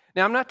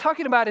 Now, I'm not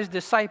talking about his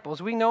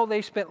disciples. We know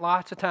they spent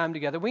lots of time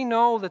together. We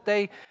know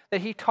that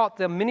he taught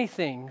them many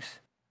things.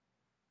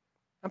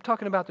 I'm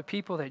talking about the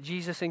people that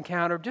Jesus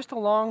encountered just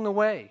along the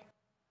way.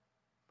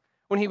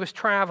 When he was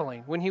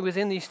traveling, when he was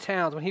in these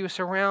towns, when he was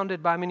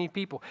surrounded by many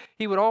people,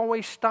 he would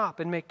always stop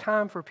and make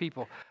time for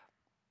people.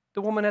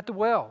 The woman at the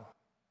well.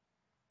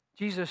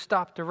 Jesus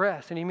stopped to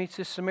rest, and he meets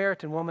this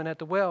Samaritan woman at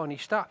the well, and he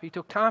stopped. He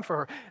took time for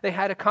her. They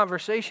had a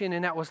conversation,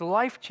 and that was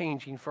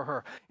life-changing for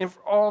her and for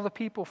all the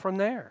people from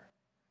there.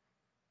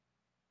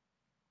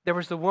 There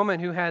was the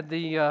woman who had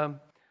the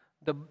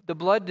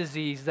blood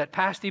disease that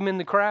passed him in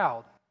the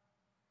crowd,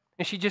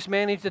 and she just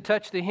managed to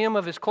touch the hem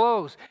of his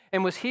clothes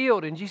and was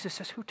healed, and Jesus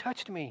says, "Who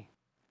touched me?"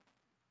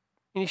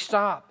 And he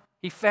stopped.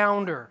 He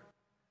found her,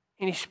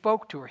 and he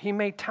spoke to her. He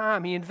made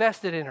time. He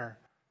invested in her.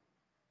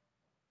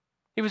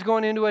 He was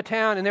going into a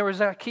town, and there was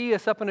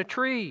Zacchaeus up in a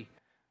tree.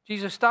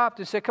 Jesus stopped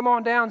and said, "Come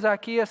on down,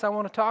 Zacchaeus. I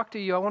want to talk to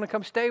you. I want to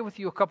come stay with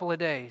you a couple of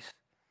days."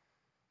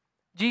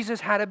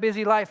 Jesus had a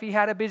busy life. He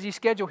had a busy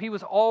schedule. He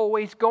was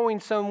always going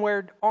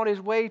somewhere on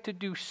his way to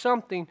do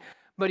something,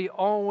 but he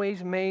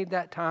always made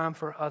that time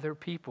for other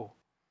people.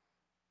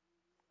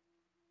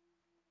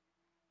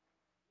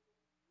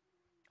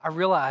 I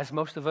realize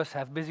most of us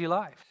have busy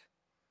lives.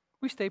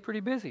 We stay pretty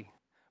busy.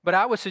 But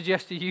I would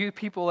suggest to you,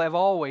 people have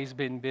always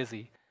been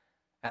busy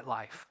at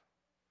life.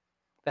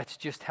 That's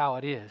just how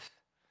it is.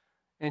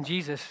 And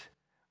Jesus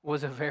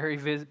was a very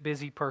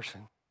busy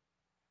person,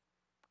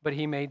 but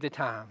he made the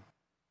time.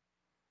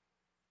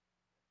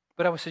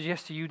 But I would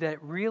suggest to you that it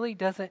really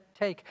doesn't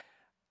take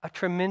a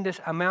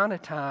tremendous amount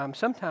of time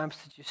sometimes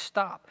to just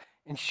stop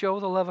and show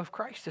the love of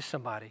Christ to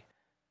somebody.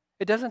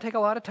 It doesn't take a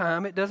lot of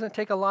time. It doesn't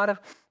take a lot of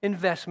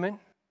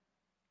investment.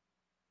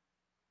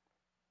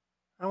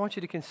 I want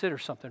you to consider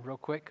something real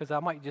quick, because I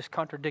might just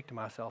contradict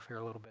myself here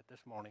a little bit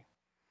this morning.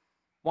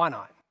 Why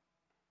not?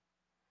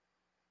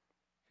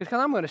 Because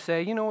I'm going to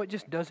say, you know, it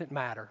just doesn't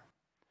matter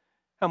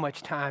how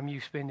much time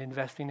you spend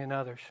investing in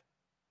others.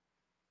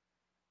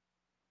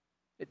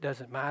 It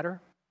doesn't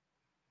matter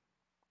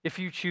if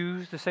you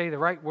choose to say the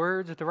right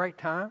words at the right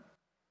time.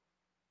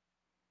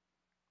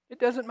 It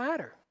doesn't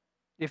matter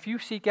if you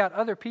seek out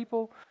other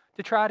people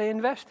to try to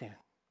invest in.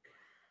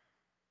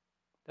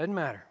 Doesn't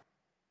matter.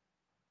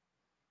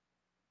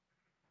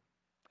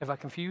 Have I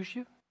confused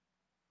you?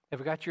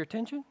 Have I got your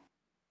attention?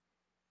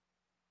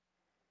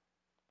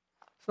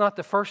 It's not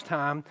the first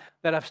time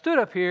that I've stood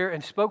up here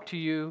and spoke to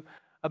you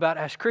about,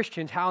 as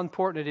Christians, how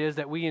important it is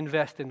that we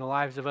invest in the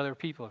lives of other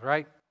people,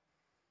 right?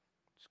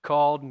 It's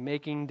called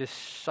making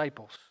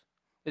disciples,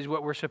 is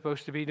what we're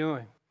supposed to be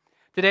doing.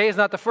 Today is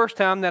not the first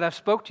time that I've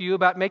spoke to you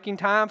about making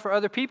time for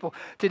other people.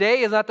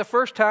 Today is not the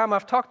first time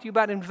I've talked to you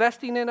about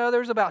investing in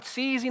others, about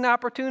seizing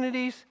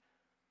opportunities.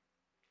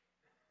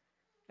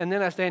 And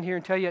then I stand here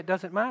and tell you it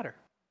doesn't matter.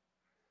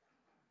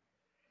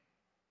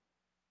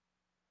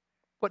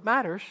 What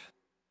matters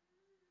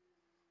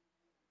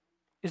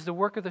is the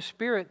work of the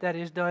Spirit that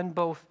is done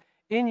both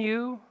in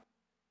you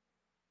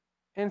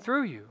and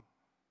through you.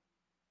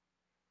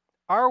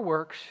 Our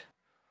works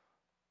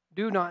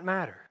do not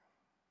matter.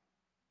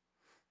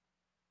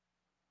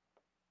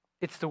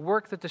 It's the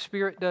work that the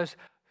Spirit does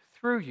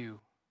through you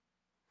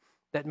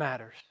that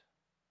matters.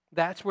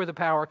 That's where the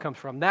power comes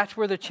from. That's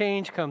where the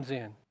change comes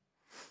in.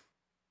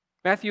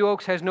 Matthew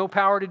Oakes has no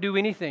power to do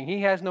anything.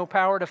 He has no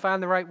power to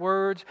find the right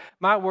words.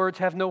 My words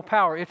have no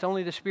power. It's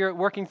only the Spirit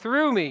working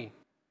through me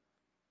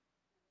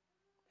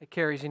that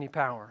carries any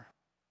power.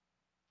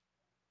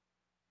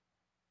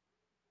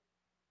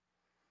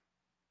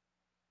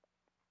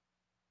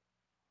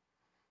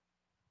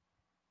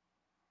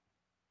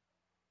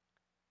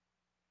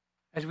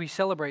 As we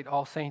celebrate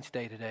All Saints'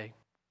 Day today,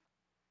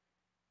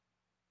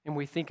 and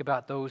we think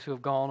about those who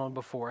have gone on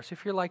before us,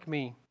 if you're like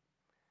me,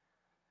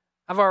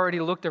 I've already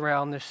looked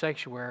around this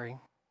sanctuary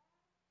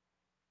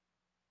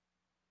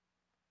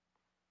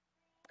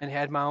and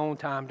had my own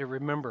time to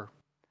remember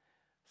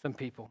some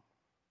people.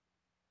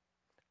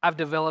 I've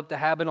developed a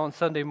habit on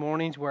Sunday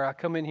mornings where I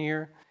come in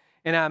here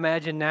and I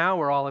imagine now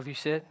where all of you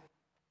sit.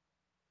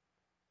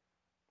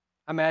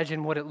 I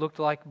imagine what it looked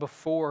like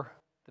before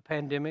the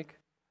pandemic.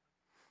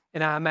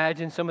 And I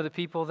imagine some of the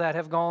people that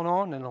have gone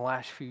on in the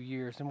last few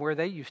years and where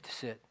they used to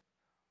sit.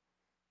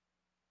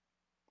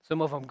 Some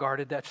of them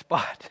guarded that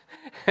spot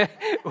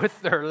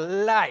with their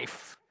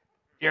life.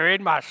 You're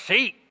in my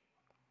seat.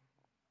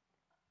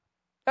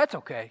 That's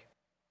okay.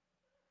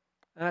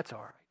 That's all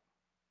right.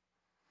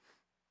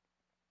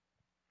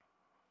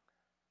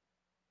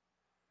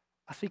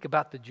 I think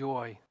about the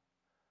joy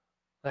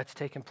that's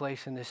taken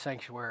place in this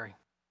sanctuary.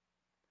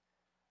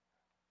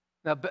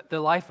 Now, the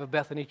life of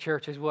Bethany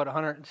Church is,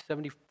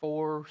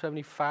 174,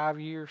 75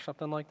 years,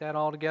 something like that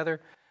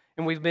altogether.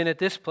 And we've been at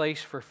this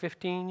place for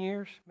 15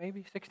 years,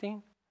 maybe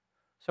 16,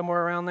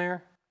 somewhere around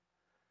there.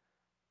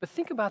 But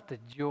think about the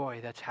joy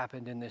that's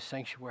happened in this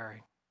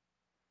sanctuary.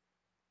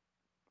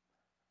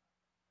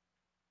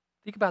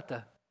 Think about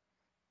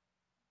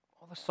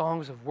all the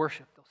songs of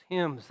worship, those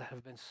hymns that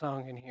have been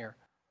sung in here.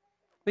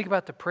 Think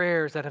about the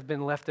prayers that have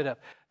been lifted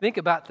up. Think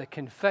about the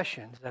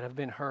confessions that have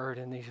been heard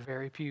in these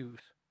very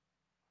pews.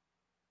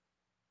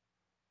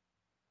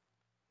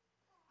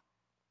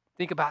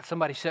 Think about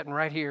somebody sitting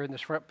right here in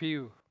this front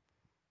pew,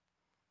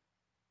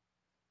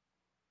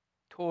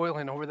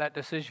 toiling over that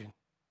decision.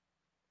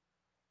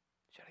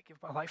 Should I give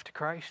my life to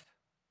Christ?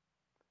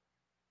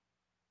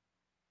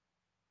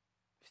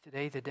 Is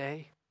today the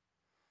day?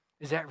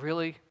 Is that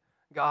really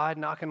God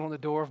knocking on the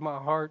door of my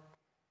heart?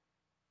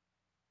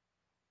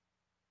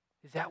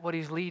 Is that what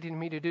He's leading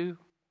me to do?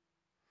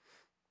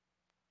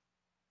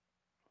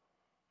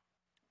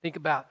 Think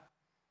about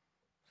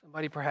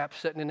somebody perhaps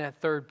sitting in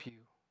that third pew.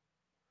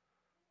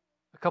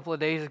 A couple of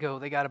days ago,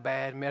 they got a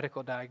bad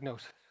medical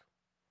diagnosis.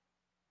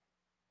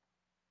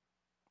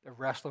 They're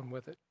wrestling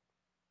with it.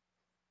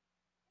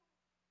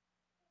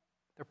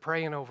 They're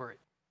praying over it.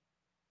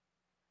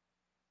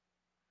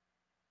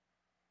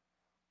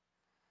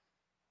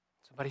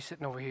 Somebody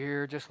sitting over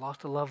here just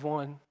lost a loved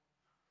one.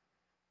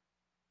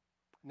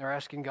 And they're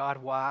asking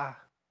God why.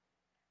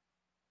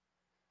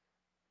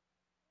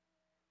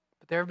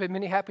 But there have been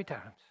many happy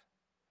times.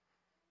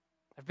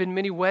 There have been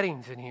many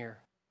weddings in here,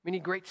 many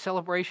great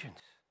celebrations.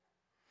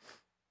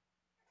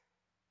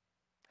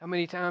 How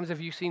many times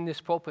have you seen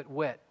this pulpit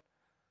wet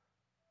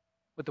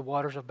with the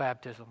waters of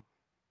baptism?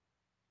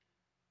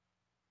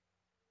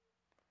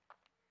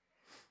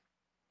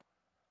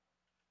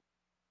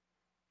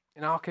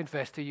 And I'll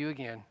confess to you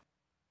again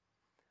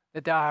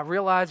that I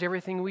realize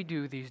everything we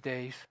do these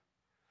days,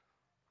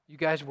 you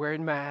guys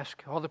wearing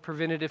masks, all the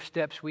preventative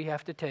steps we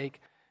have to take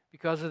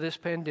because of this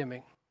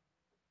pandemic.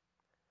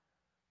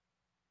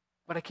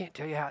 But I can't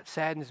tell you how it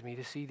saddens me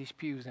to see these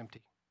pews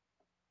empty.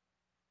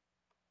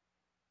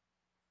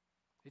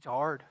 It's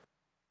hard.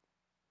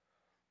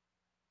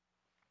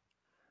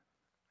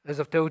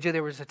 As I've told you,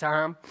 there was a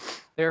time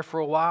there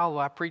for a while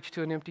where I preached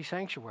to an empty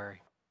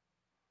sanctuary.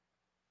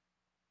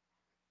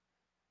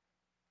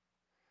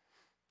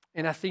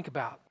 And I think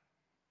about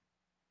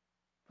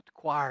what the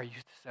choir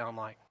used to sound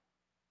like.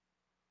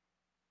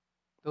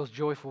 Those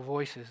joyful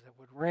voices that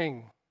would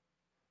ring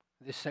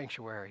this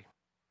sanctuary.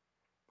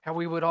 How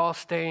we would all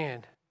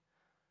stand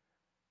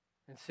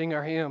and sing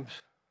our hymns.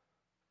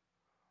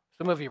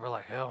 Some of you were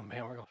like, oh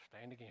man, we're going to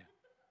stand again.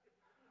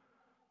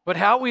 But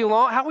how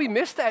we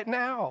miss that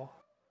now.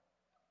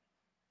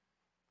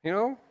 You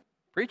know,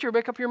 preacher,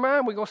 make up your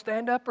mind. We're going to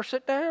stand up or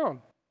sit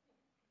down.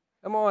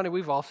 Come on, and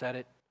we've all said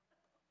it.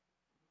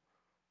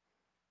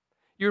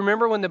 You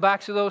remember when the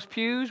backs of those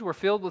pews were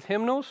filled with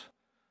hymnals,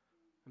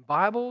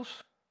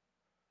 Bibles,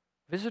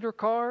 visitor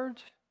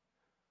cards?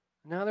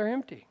 Now they're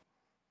empty.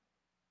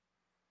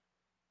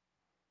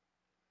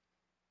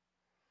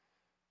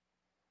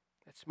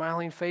 That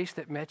smiling face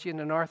that met you in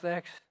the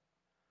narthex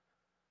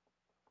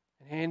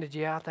and handed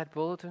you out that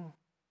bulletin,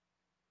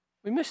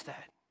 we miss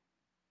that.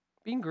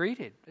 Being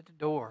greeted at the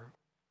door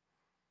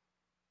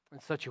in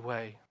such a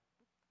way.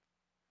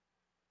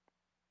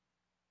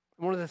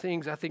 One of the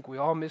things I think we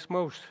all miss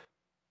most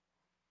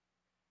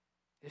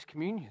is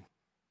communion.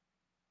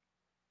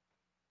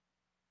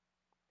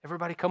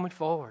 Everybody coming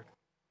forward,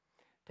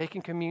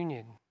 taking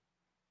communion,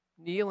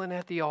 kneeling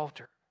at the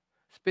altar,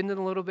 spending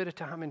a little bit of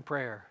time in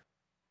prayer.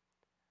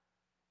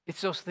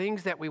 It's those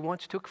things that we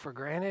once took for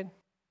granted,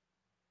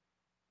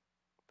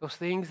 those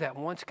things that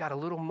once got a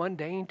little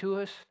mundane to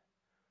us.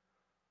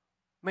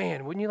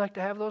 Man, wouldn't you like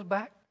to have those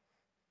back?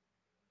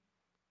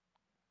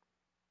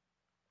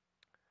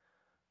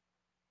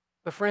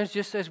 But friends,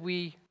 just as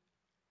we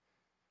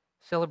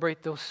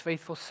celebrate those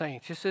faithful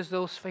saints, just as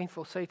those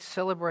faithful saints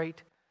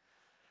celebrate,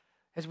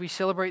 as we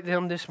celebrate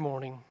them this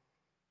morning,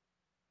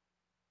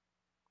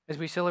 as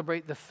we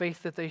celebrate the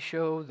faith that they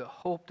showed, the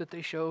hope that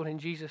they showed in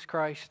Jesus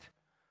Christ,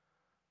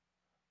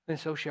 then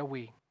so shall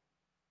we.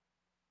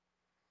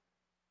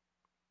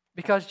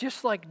 Because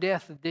just like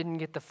death didn't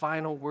get the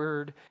final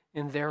word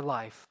in their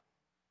life,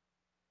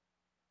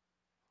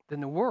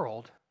 then the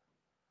world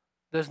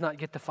does not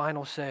get the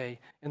final say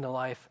in the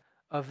life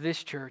of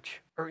this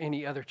church or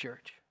any other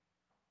church.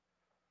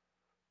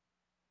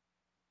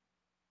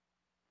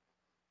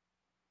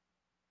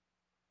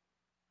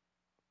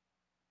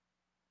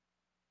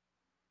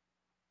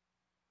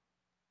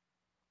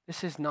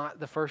 This is not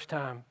the first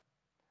time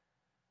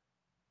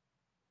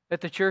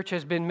that the church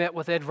has been met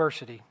with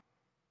adversity,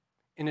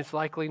 and it's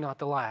likely not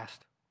the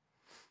last.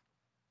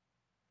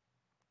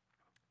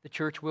 The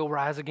church will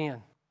rise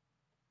again.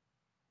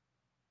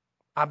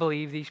 I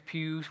believe these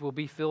pews will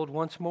be filled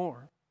once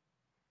more.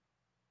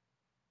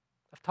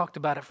 I've talked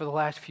about it for the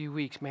last few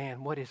weeks.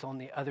 Man, what is on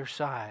the other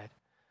side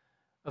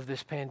of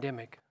this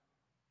pandemic?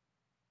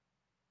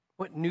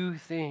 What new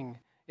thing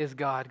is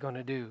God going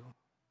to do?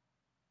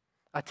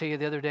 I tell you,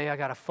 the other day I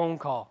got a phone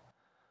call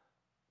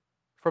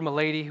from a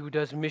lady who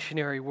does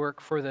missionary work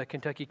for the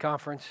Kentucky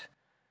Conference,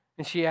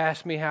 and she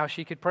asked me how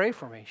she could pray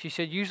for me. She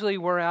said, usually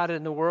we're out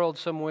in the world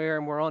somewhere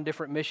and we're on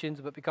different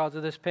missions, but because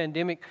of this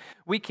pandemic,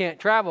 we can't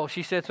travel.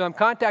 She said, so I'm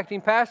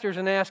contacting pastors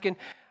and asking,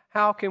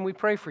 how can we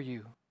pray for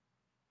you?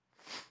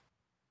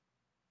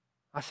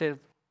 I said,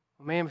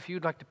 well, ma'am, if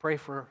you'd like to pray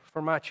for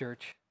my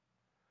church,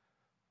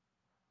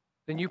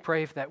 then you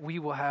pray that we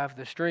will have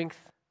the strength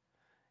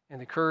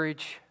and the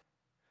courage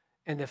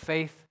and the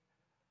faith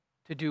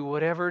to do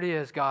whatever it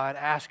is God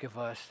asks of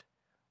us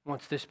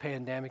once this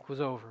pandemic was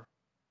over.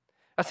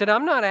 I said,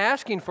 I'm not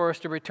asking for us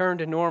to return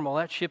to normal.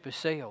 That ship has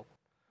sailed.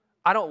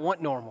 I don't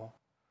want normal.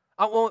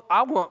 I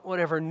want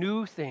whatever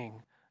new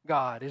thing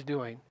God is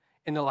doing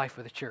in the life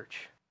of the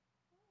church.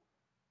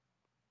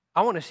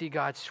 I want to see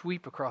God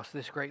sweep across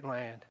this great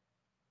land.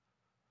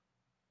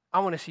 I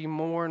want to see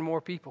more and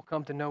more people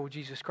come to know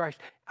Jesus Christ.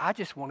 I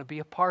just want to be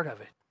a part of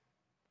it.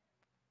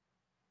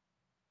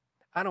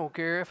 I don't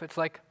care if it's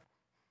like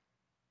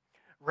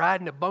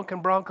riding a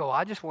bunking bronco.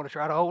 I just want to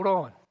try to hold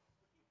on.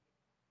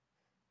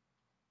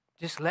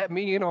 Just let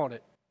me in on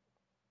it.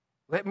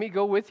 Let me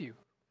go with you.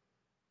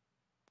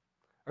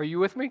 Are you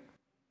with me?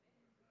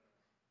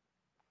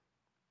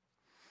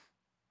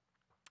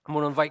 I'm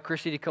going to invite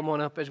Christy to come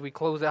on up as we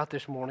close out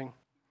this morning.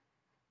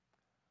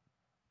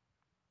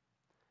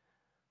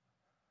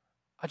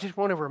 I just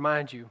want to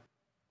remind you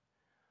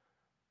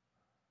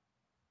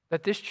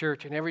that this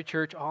church and every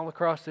church all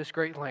across this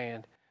great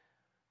land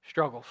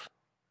struggles.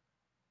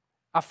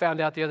 I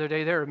found out the other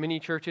day there are many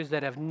churches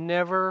that have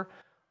never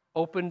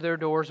opened their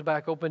doors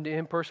back open to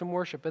in-person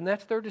worship, and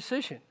that's their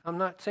decision. I'm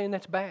not saying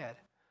that's bad.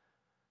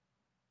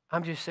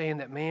 I'm just saying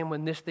that, man,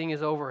 when this thing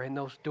is over and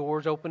those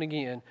doors open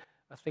again,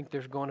 I think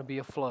there's going to be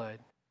a flood.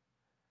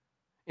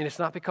 And it's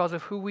not because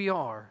of who we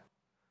are,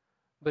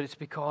 but it's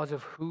because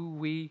of who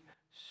we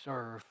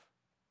serve.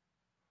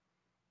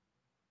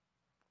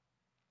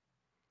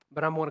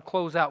 But I'm going to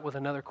close out with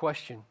another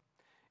question.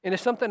 And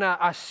it's something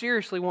I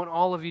seriously want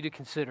all of you to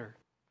consider.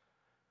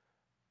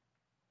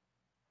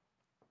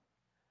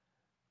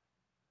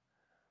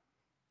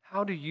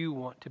 How do you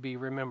want to be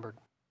remembered?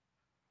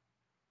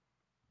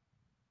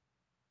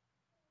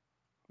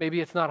 Maybe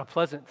it's not a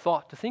pleasant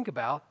thought to think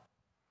about,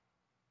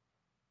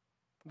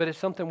 but it's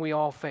something we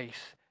all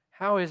face.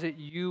 How is it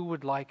you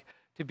would like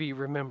to be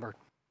remembered?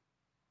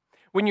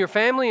 When your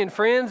family and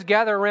friends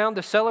gather around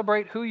to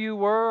celebrate who you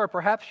were, or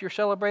perhaps you're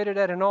celebrated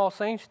at an All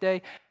Saints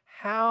Day,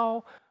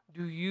 how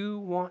do you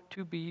want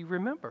to be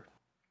remembered?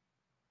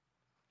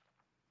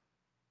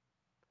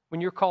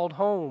 When you're called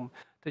home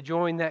to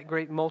join that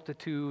great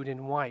multitude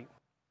in white,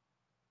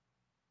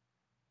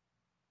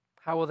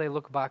 how will they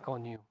look back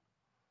on you?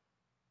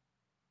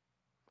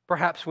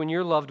 Perhaps when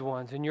your loved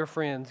ones and your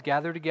friends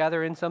gather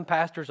together in some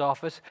pastor's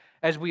office,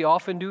 as we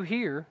often do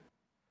here,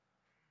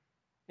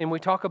 and we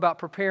talk about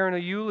preparing a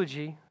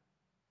eulogy,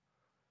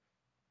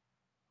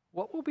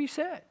 what will be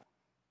said?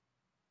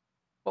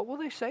 What will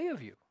they say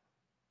of you?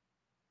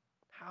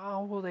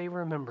 How will they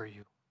remember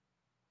you?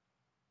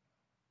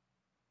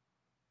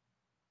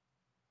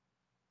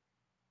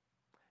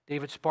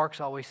 David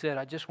Sparks always said,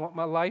 I just want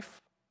my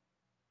life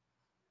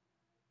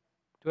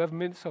to have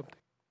meant something.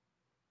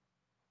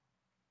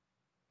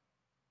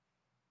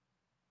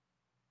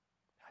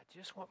 I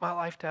just want my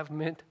life to have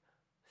meant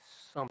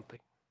something.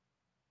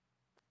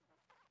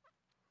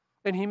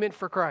 And he meant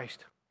for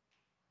Christ,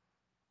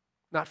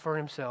 not for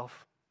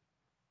himself.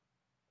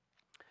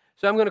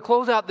 So I'm going to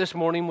close out this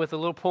morning with a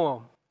little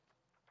poem.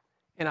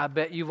 And I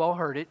bet you've all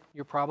heard it.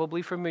 You're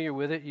probably familiar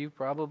with it. You've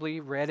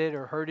probably read it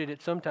or heard it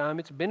at some time.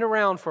 It's been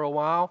around for a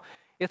while.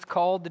 It's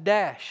called The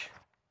Dash.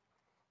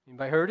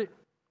 Anybody heard it?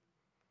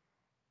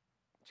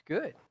 It's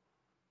good.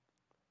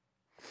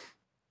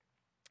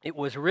 It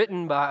was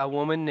written by a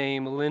woman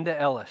named Linda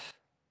Ellis.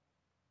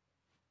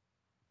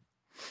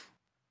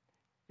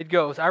 It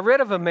goes, I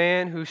read of a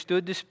man who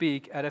stood to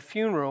speak at a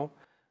funeral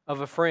of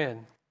a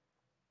friend.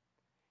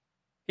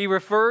 He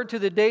referred to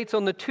the dates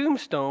on the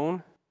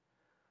tombstone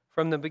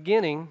from the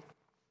beginning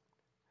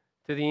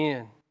to the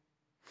end.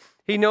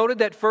 He noted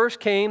that first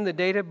came the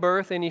date of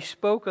birth, and he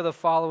spoke of the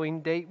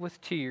following date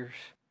with tears.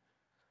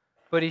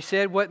 But he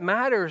said what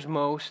matters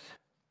most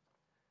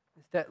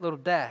is that little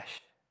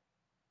dash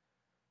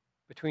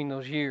between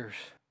those years.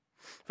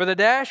 For the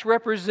dash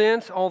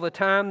represents all the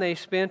time they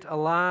spent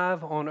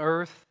alive on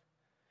earth,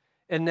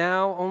 and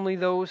now only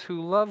those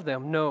who love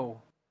them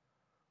know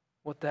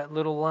what that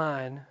little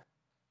line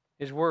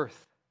is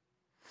worth.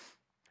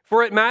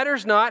 For it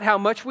matters not how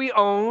much we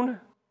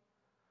own,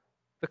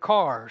 the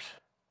cars,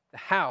 the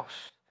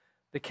house,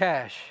 the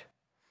cash.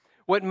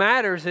 What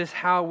matters is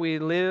how we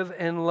live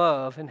and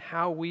love and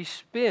how we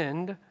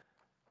spend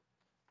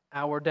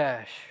our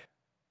dash.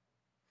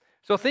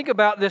 So think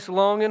about this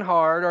long and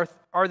hard.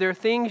 Are there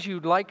things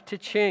you'd like to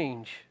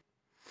change?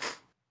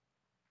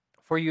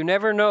 For you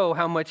never know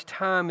how much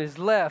time is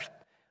left.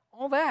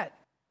 All that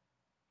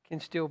can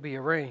still be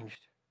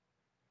arranged.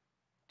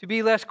 To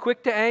be less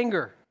quick to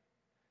anger,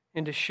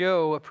 and to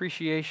show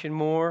appreciation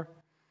more,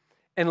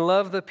 and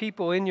love the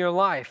people in your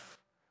life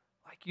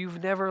like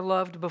you've never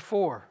loved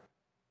before.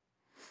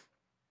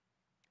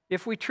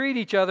 If we treat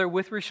each other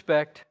with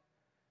respect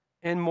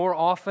and more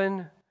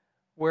often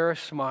wear a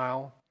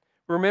smile,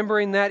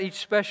 remembering that each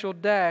special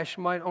dash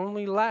might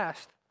only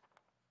last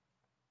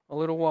a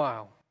little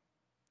while.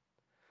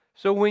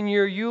 So when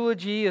your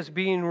eulogy is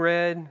being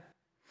read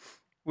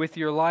with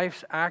your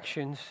life's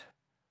actions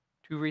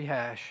to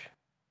rehash,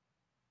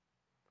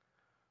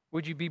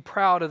 would you be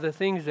proud of the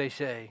things they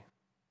say?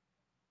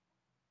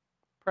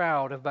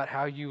 Proud about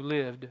how you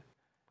lived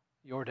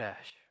your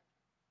dash.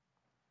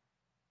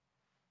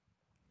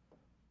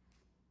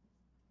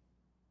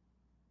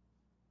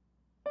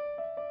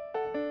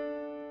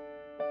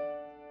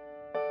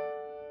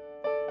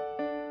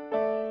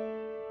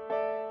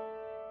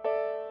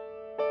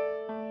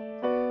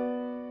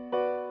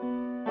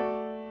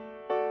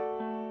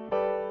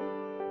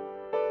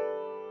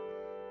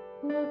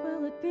 What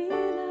will it be like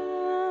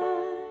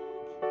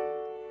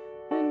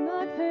when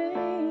my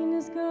pain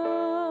is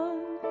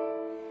gone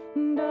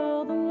and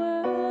all the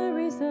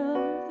worries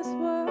of this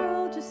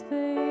world just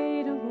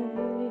fade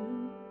away?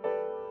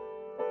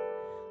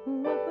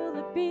 What will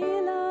it be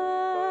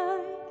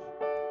like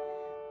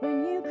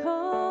when you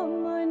call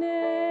my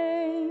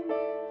name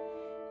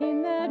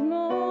in that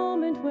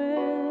moment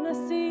when I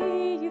see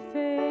you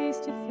face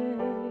to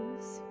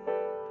face?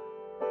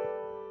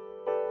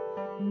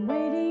 I'm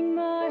waiting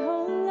my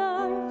whole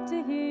life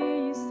to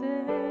hear you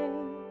say,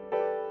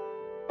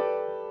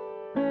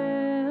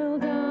 well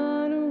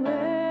done,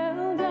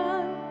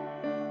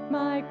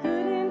 my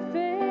good and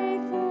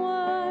faithful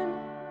one.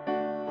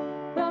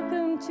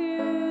 Welcome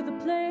to the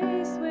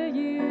place where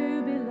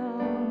you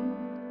belong.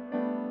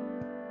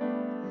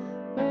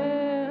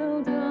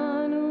 Well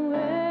done,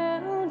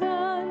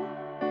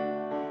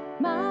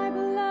 my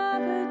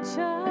beloved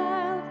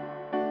child.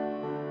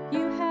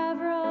 You have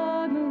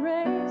run the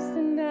race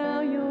and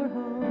now you're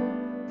home.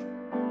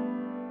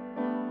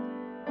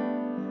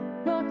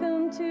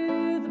 Welcome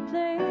to the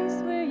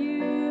place where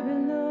you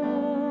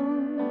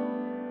belong.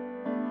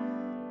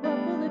 What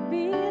will it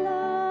be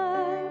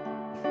like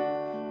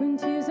when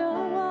tears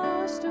are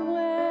washed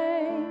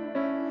away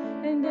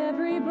and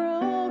every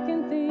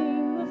broken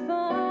thing will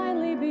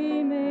finally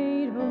be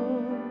made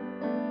whole?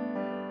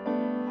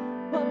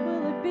 What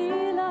will it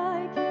be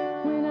like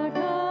when I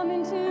come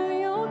into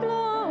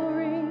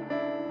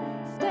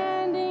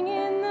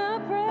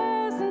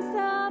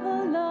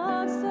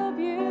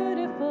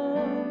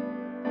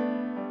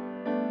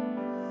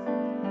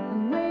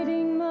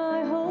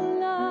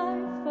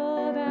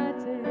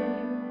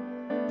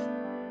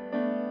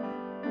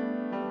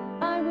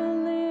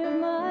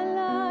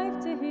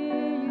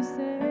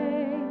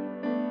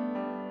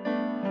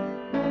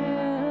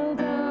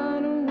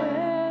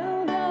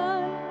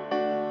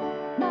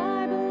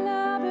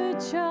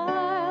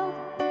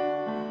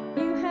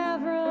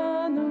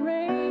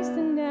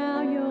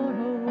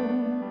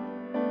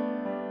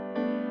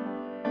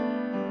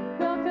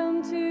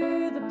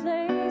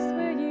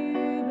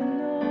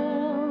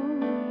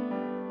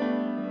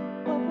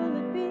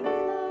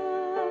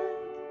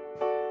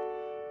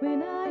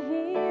when I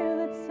hear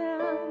that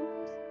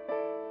sound.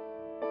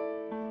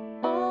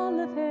 All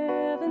of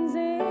heaven's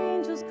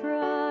angels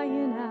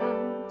crying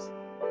out,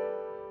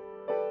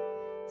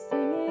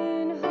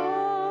 singing,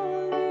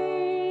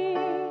 holy,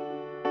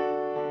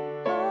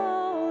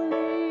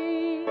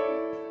 holy,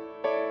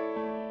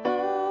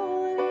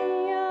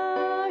 holy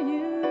are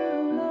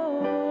you,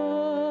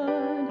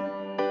 Lord.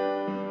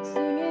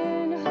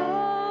 Singing,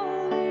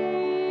 holy,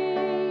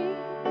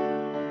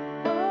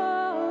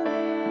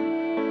 holy,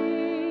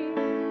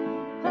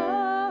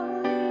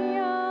 holy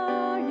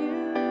are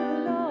you,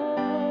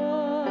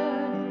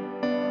 Lord.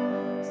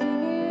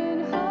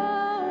 Singing,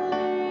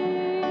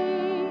 holy,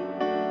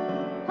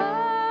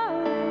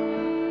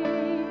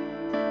 holy,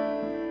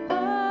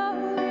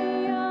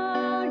 holy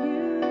are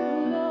you,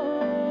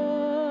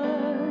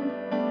 Lord.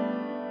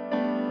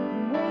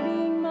 I'm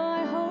waiting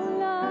my whole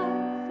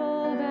life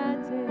for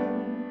that day.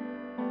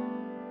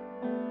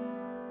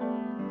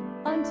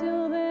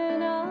 Until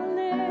then, I'll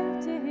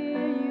live to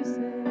hear you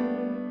say,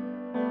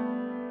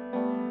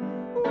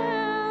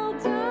 well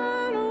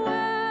done,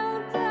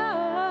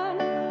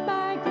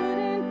 my good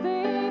and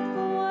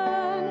faithful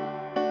one.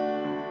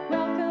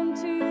 Welcome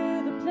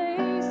to the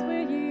place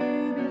where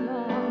you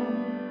belong.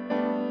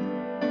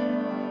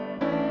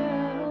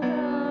 Well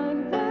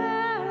done,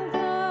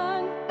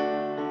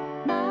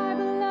 my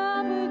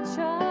beloved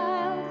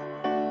child.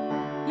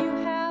 You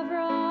have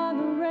run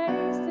the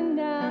race and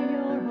now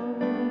you're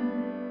home.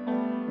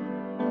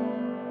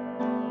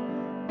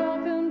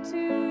 Welcome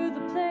to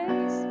the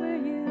place where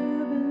you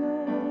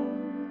belong.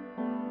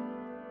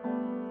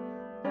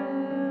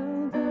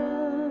 Well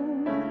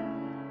done.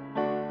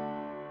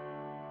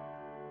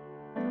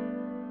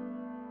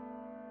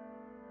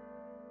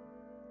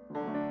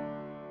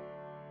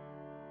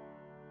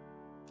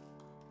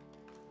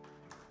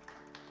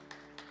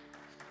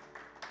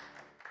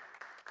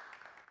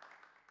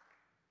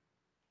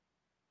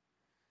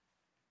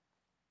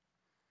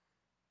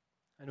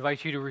 I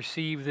invite you to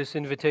receive this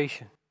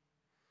invitation.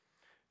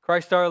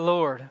 Christ our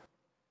Lord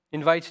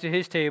invites to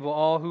his table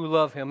all who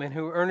love him and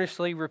who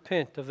earnestly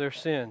repent of their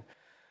sin,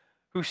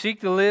 who seek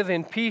to live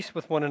in peace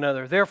with one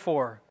another.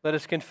 Therefore, let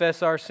us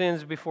confess our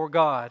sins before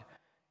God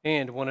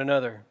and one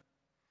another.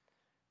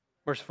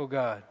 Merciful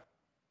God,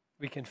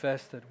 we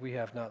confess that we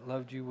have not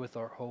loved you with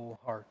our whole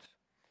hearts.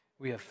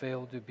 We have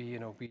failed to be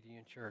an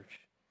obedient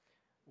church.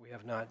 We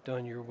have not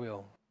done your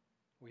will.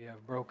 We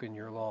have broken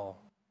your law.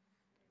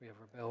 We have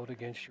rebelled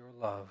against your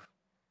love.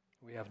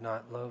 We have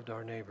not loved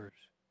our neighbors.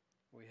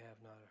 We have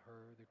not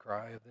heard the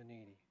cry of the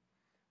needy.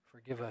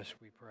 Forgive us,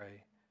 we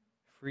pray.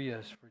 Free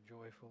us for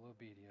joyful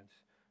obedience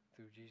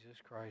through Jesus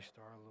Christ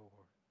our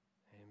Lord.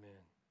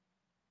 Amen.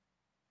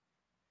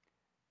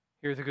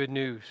 Hear the good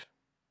news.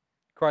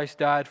 Christ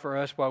died for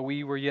us while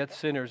we were yet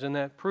sinners, and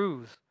that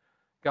proves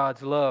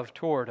God's love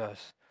toward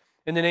us.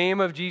 In the name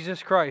of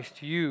Jesus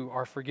Christ, you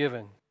are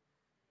forgiven.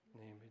 In the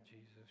name of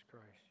Jesus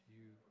Christ,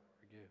 you are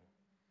forgiven.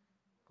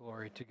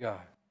 Glory to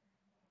God.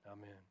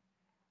 Amen.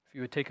 If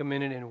you would take a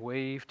minute and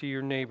wave to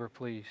your neighbor,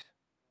 please.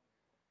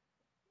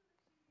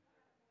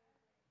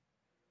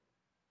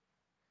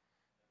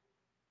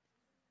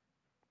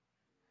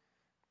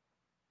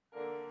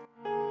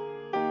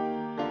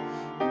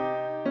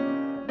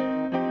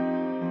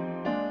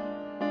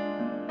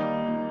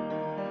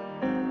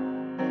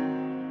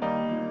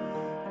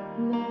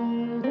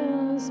 Let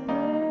us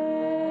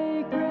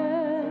break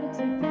bread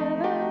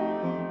together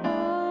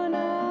on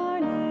our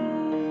knees.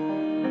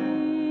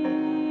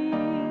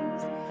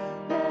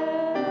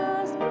 Let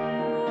us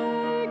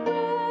break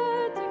bread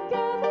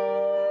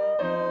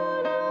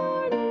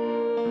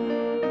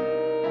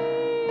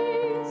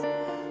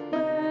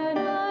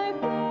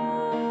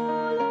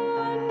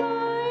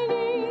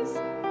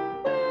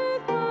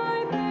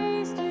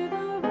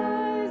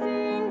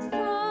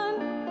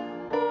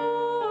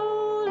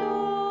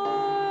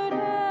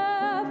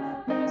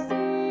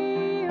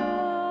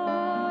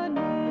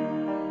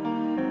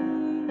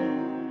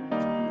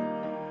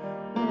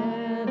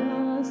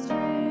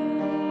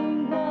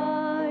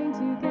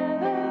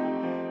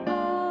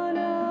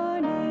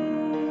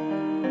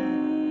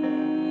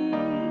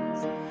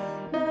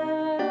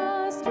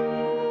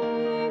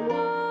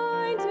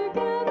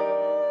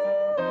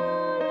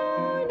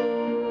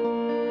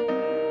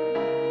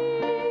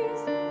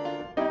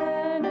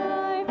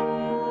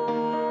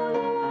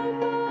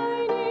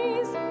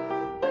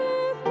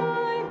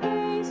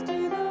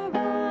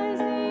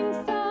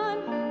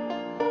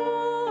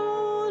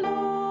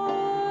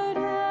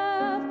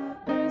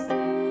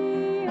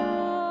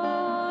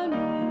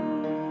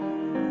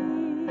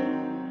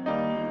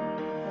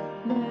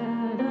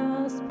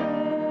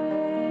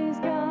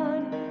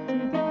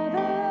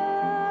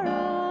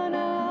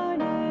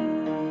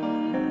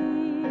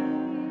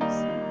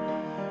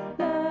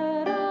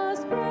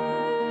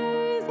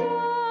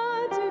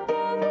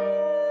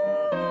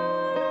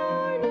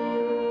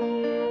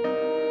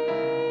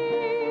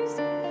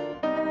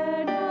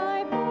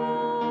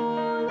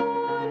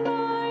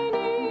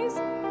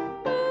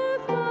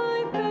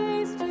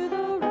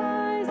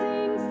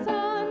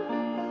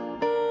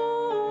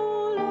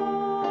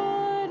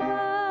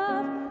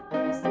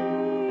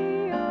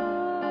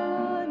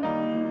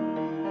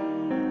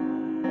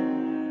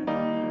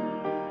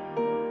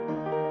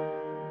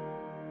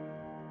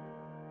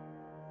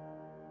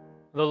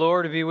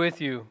Lord be with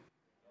you.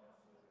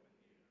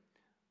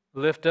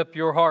 Lift up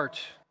your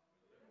hearts.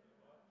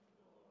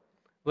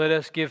 Let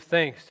us give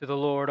thanks to the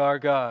Lord our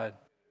God.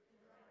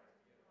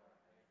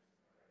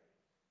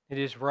 It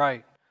is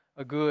right,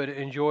 a good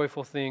and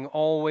joyful thing,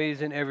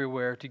 always and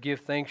everywhere, to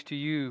give thanks to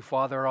you,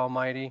 Father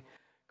Almighty,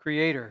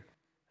 Creator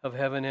of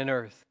heaven and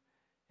earth.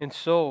 And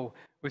so,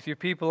 with your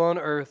people on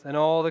earth and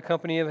all the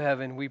company of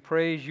heaven, we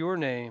praise your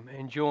name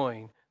and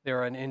join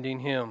their unending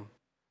hymn.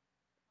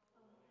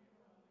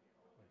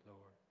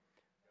 Lord,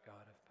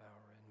 God of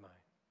power and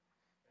might,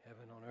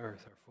 heaven and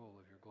earth are full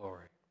of your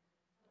glory.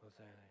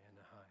 Hosanna in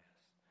the highest.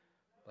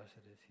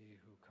 Blessed is he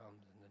who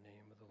comes in the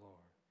name of the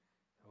Lord.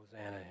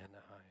 Hosanna in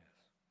the highest.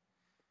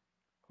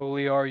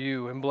 Holy are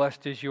you, and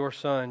blessed is your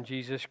Son,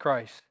 Jesus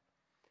Christ.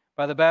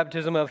 By the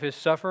baptism of his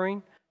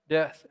suffering,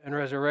 death, and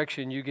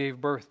resurrection, you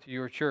gave birth to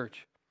your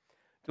church,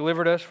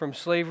 delivered us from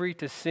slavery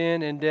to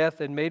sin and death,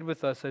 and made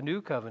with us a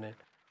new covenant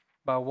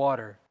by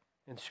water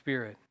and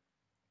Spirit.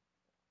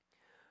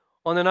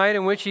 On the night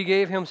in which he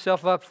gave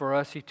himself up for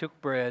us, he took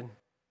bread,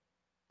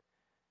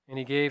 and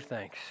he gave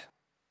thanks.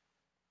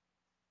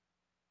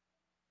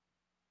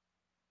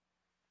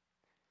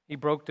 He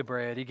broke the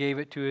bread, he gave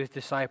it to his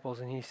disciples,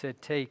 and he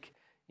said, "Take,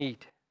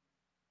 eat.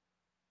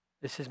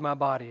 This is my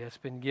body that's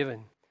been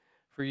given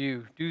for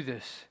you. Do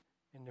this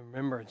in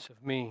remembrance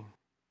of me."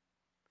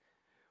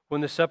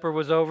 When the supper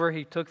was over,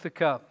 he took the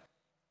cup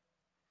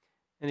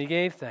and he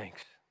gave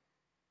thanks.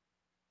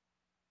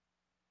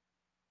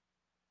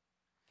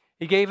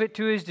 He gave it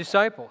to his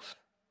disciples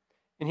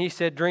and he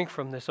said, "Drink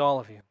from this, all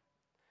of you.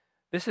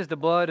 This is the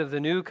blood of the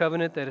new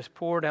covenant that is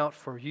poured out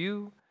for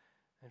you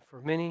and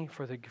for many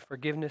for the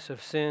forgiveness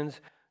of sins.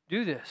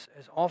 Do this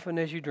as often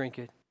as you drink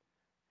it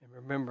in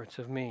remembrance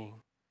of me."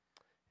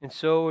 And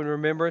so, in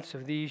remembrance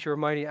of these your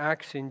mighty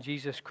acts in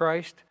Jesus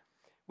Christ,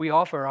 we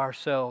offer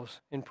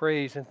ourselves in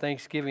praise and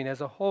thanksgiving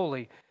as a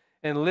holy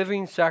and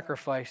living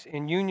sacrifice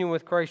in union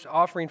with Christ's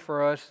offering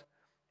for us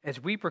as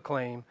we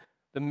proclaim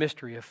the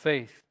mystery of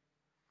faith.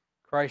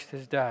 Christ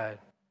has died.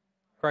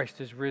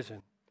 Christ is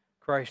risen.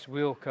 Christ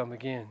will come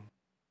again.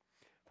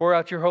 Pour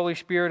out your Holy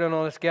Spirit on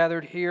us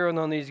gathered here and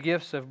on these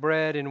gifts of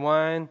bread and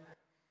wine.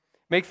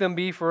 Make them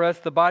be for us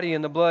the body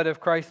and the blood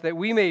of Christ, that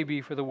we may be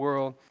for the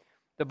world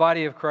the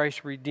body of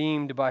Christ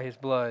redeemed by his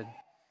blood.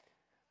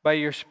 By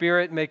your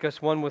Spirit, make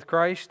us one with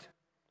Christ,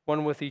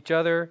 one with each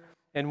other,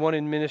 and one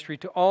in ministry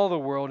to all the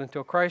world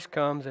until Christ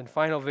comes in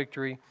final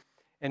victory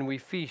and we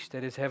feast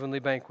at his heavenly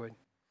banquet.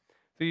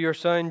 Through your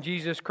Son,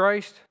 Jesus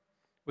Christ,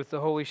 with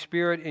the Holy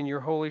Spirit in your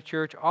holy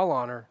church, all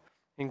honor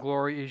and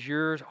glory is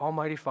yours,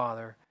 Almighty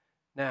Father,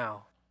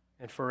 now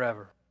and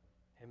forever.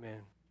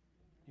 Amen.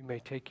 You may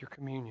take your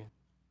communion.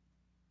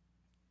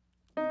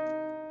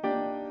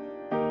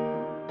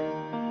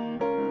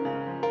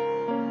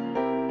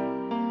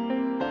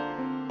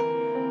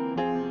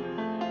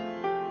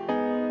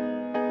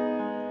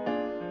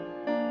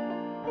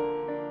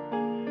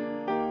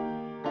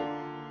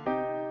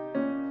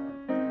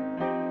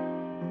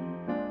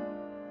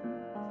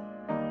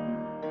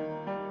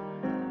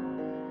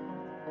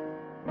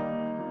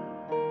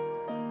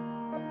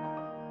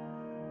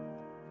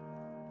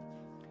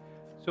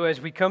 So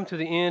as we come to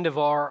the end of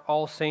our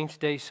All Saints'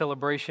 Day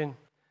celebration,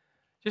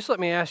 just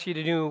let me ask you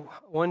to do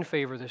one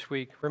favor this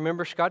week.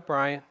 Remember Scott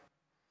Bryant.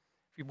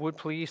 If you would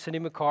please send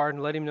him a card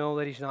and let him know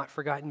that he's not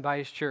forgotten by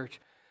his church.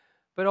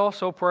 But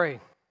also pray.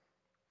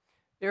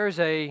 There is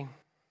a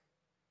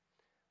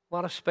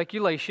lot of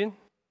speculation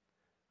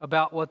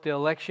about what the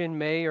election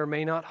may or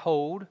may not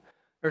hold.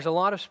 There's a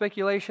lot of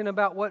speculation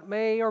about what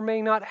may or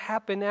may not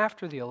happen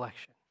after the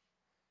election.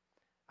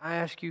 I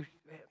ask you,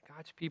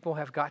 God's people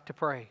have got to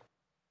pray.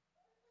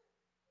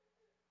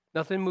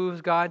 Nothing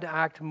moves God to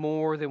act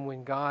more than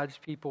when God's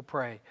people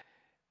pray.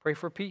 Pray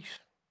for peace.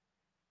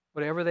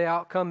 Whatever the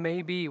outcome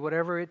may be,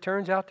 whatever it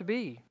turns out to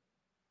be.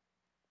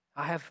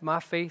 I have my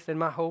faith and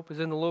my hope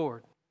is in the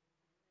Lord.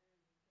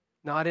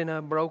 Not in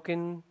a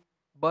broken,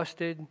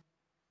 busted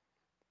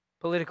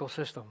political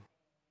system.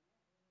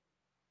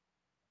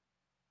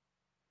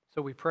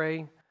 So we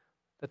pray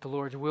that the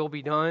Lord's will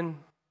be done,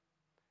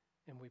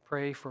 and we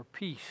pray for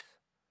peace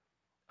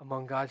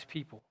among God's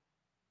people,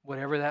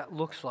 whatever that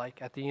looks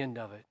like at the end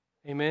of it.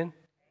 Amen?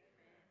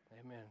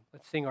 Amen.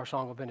 Let's sing our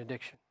song of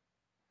benediction.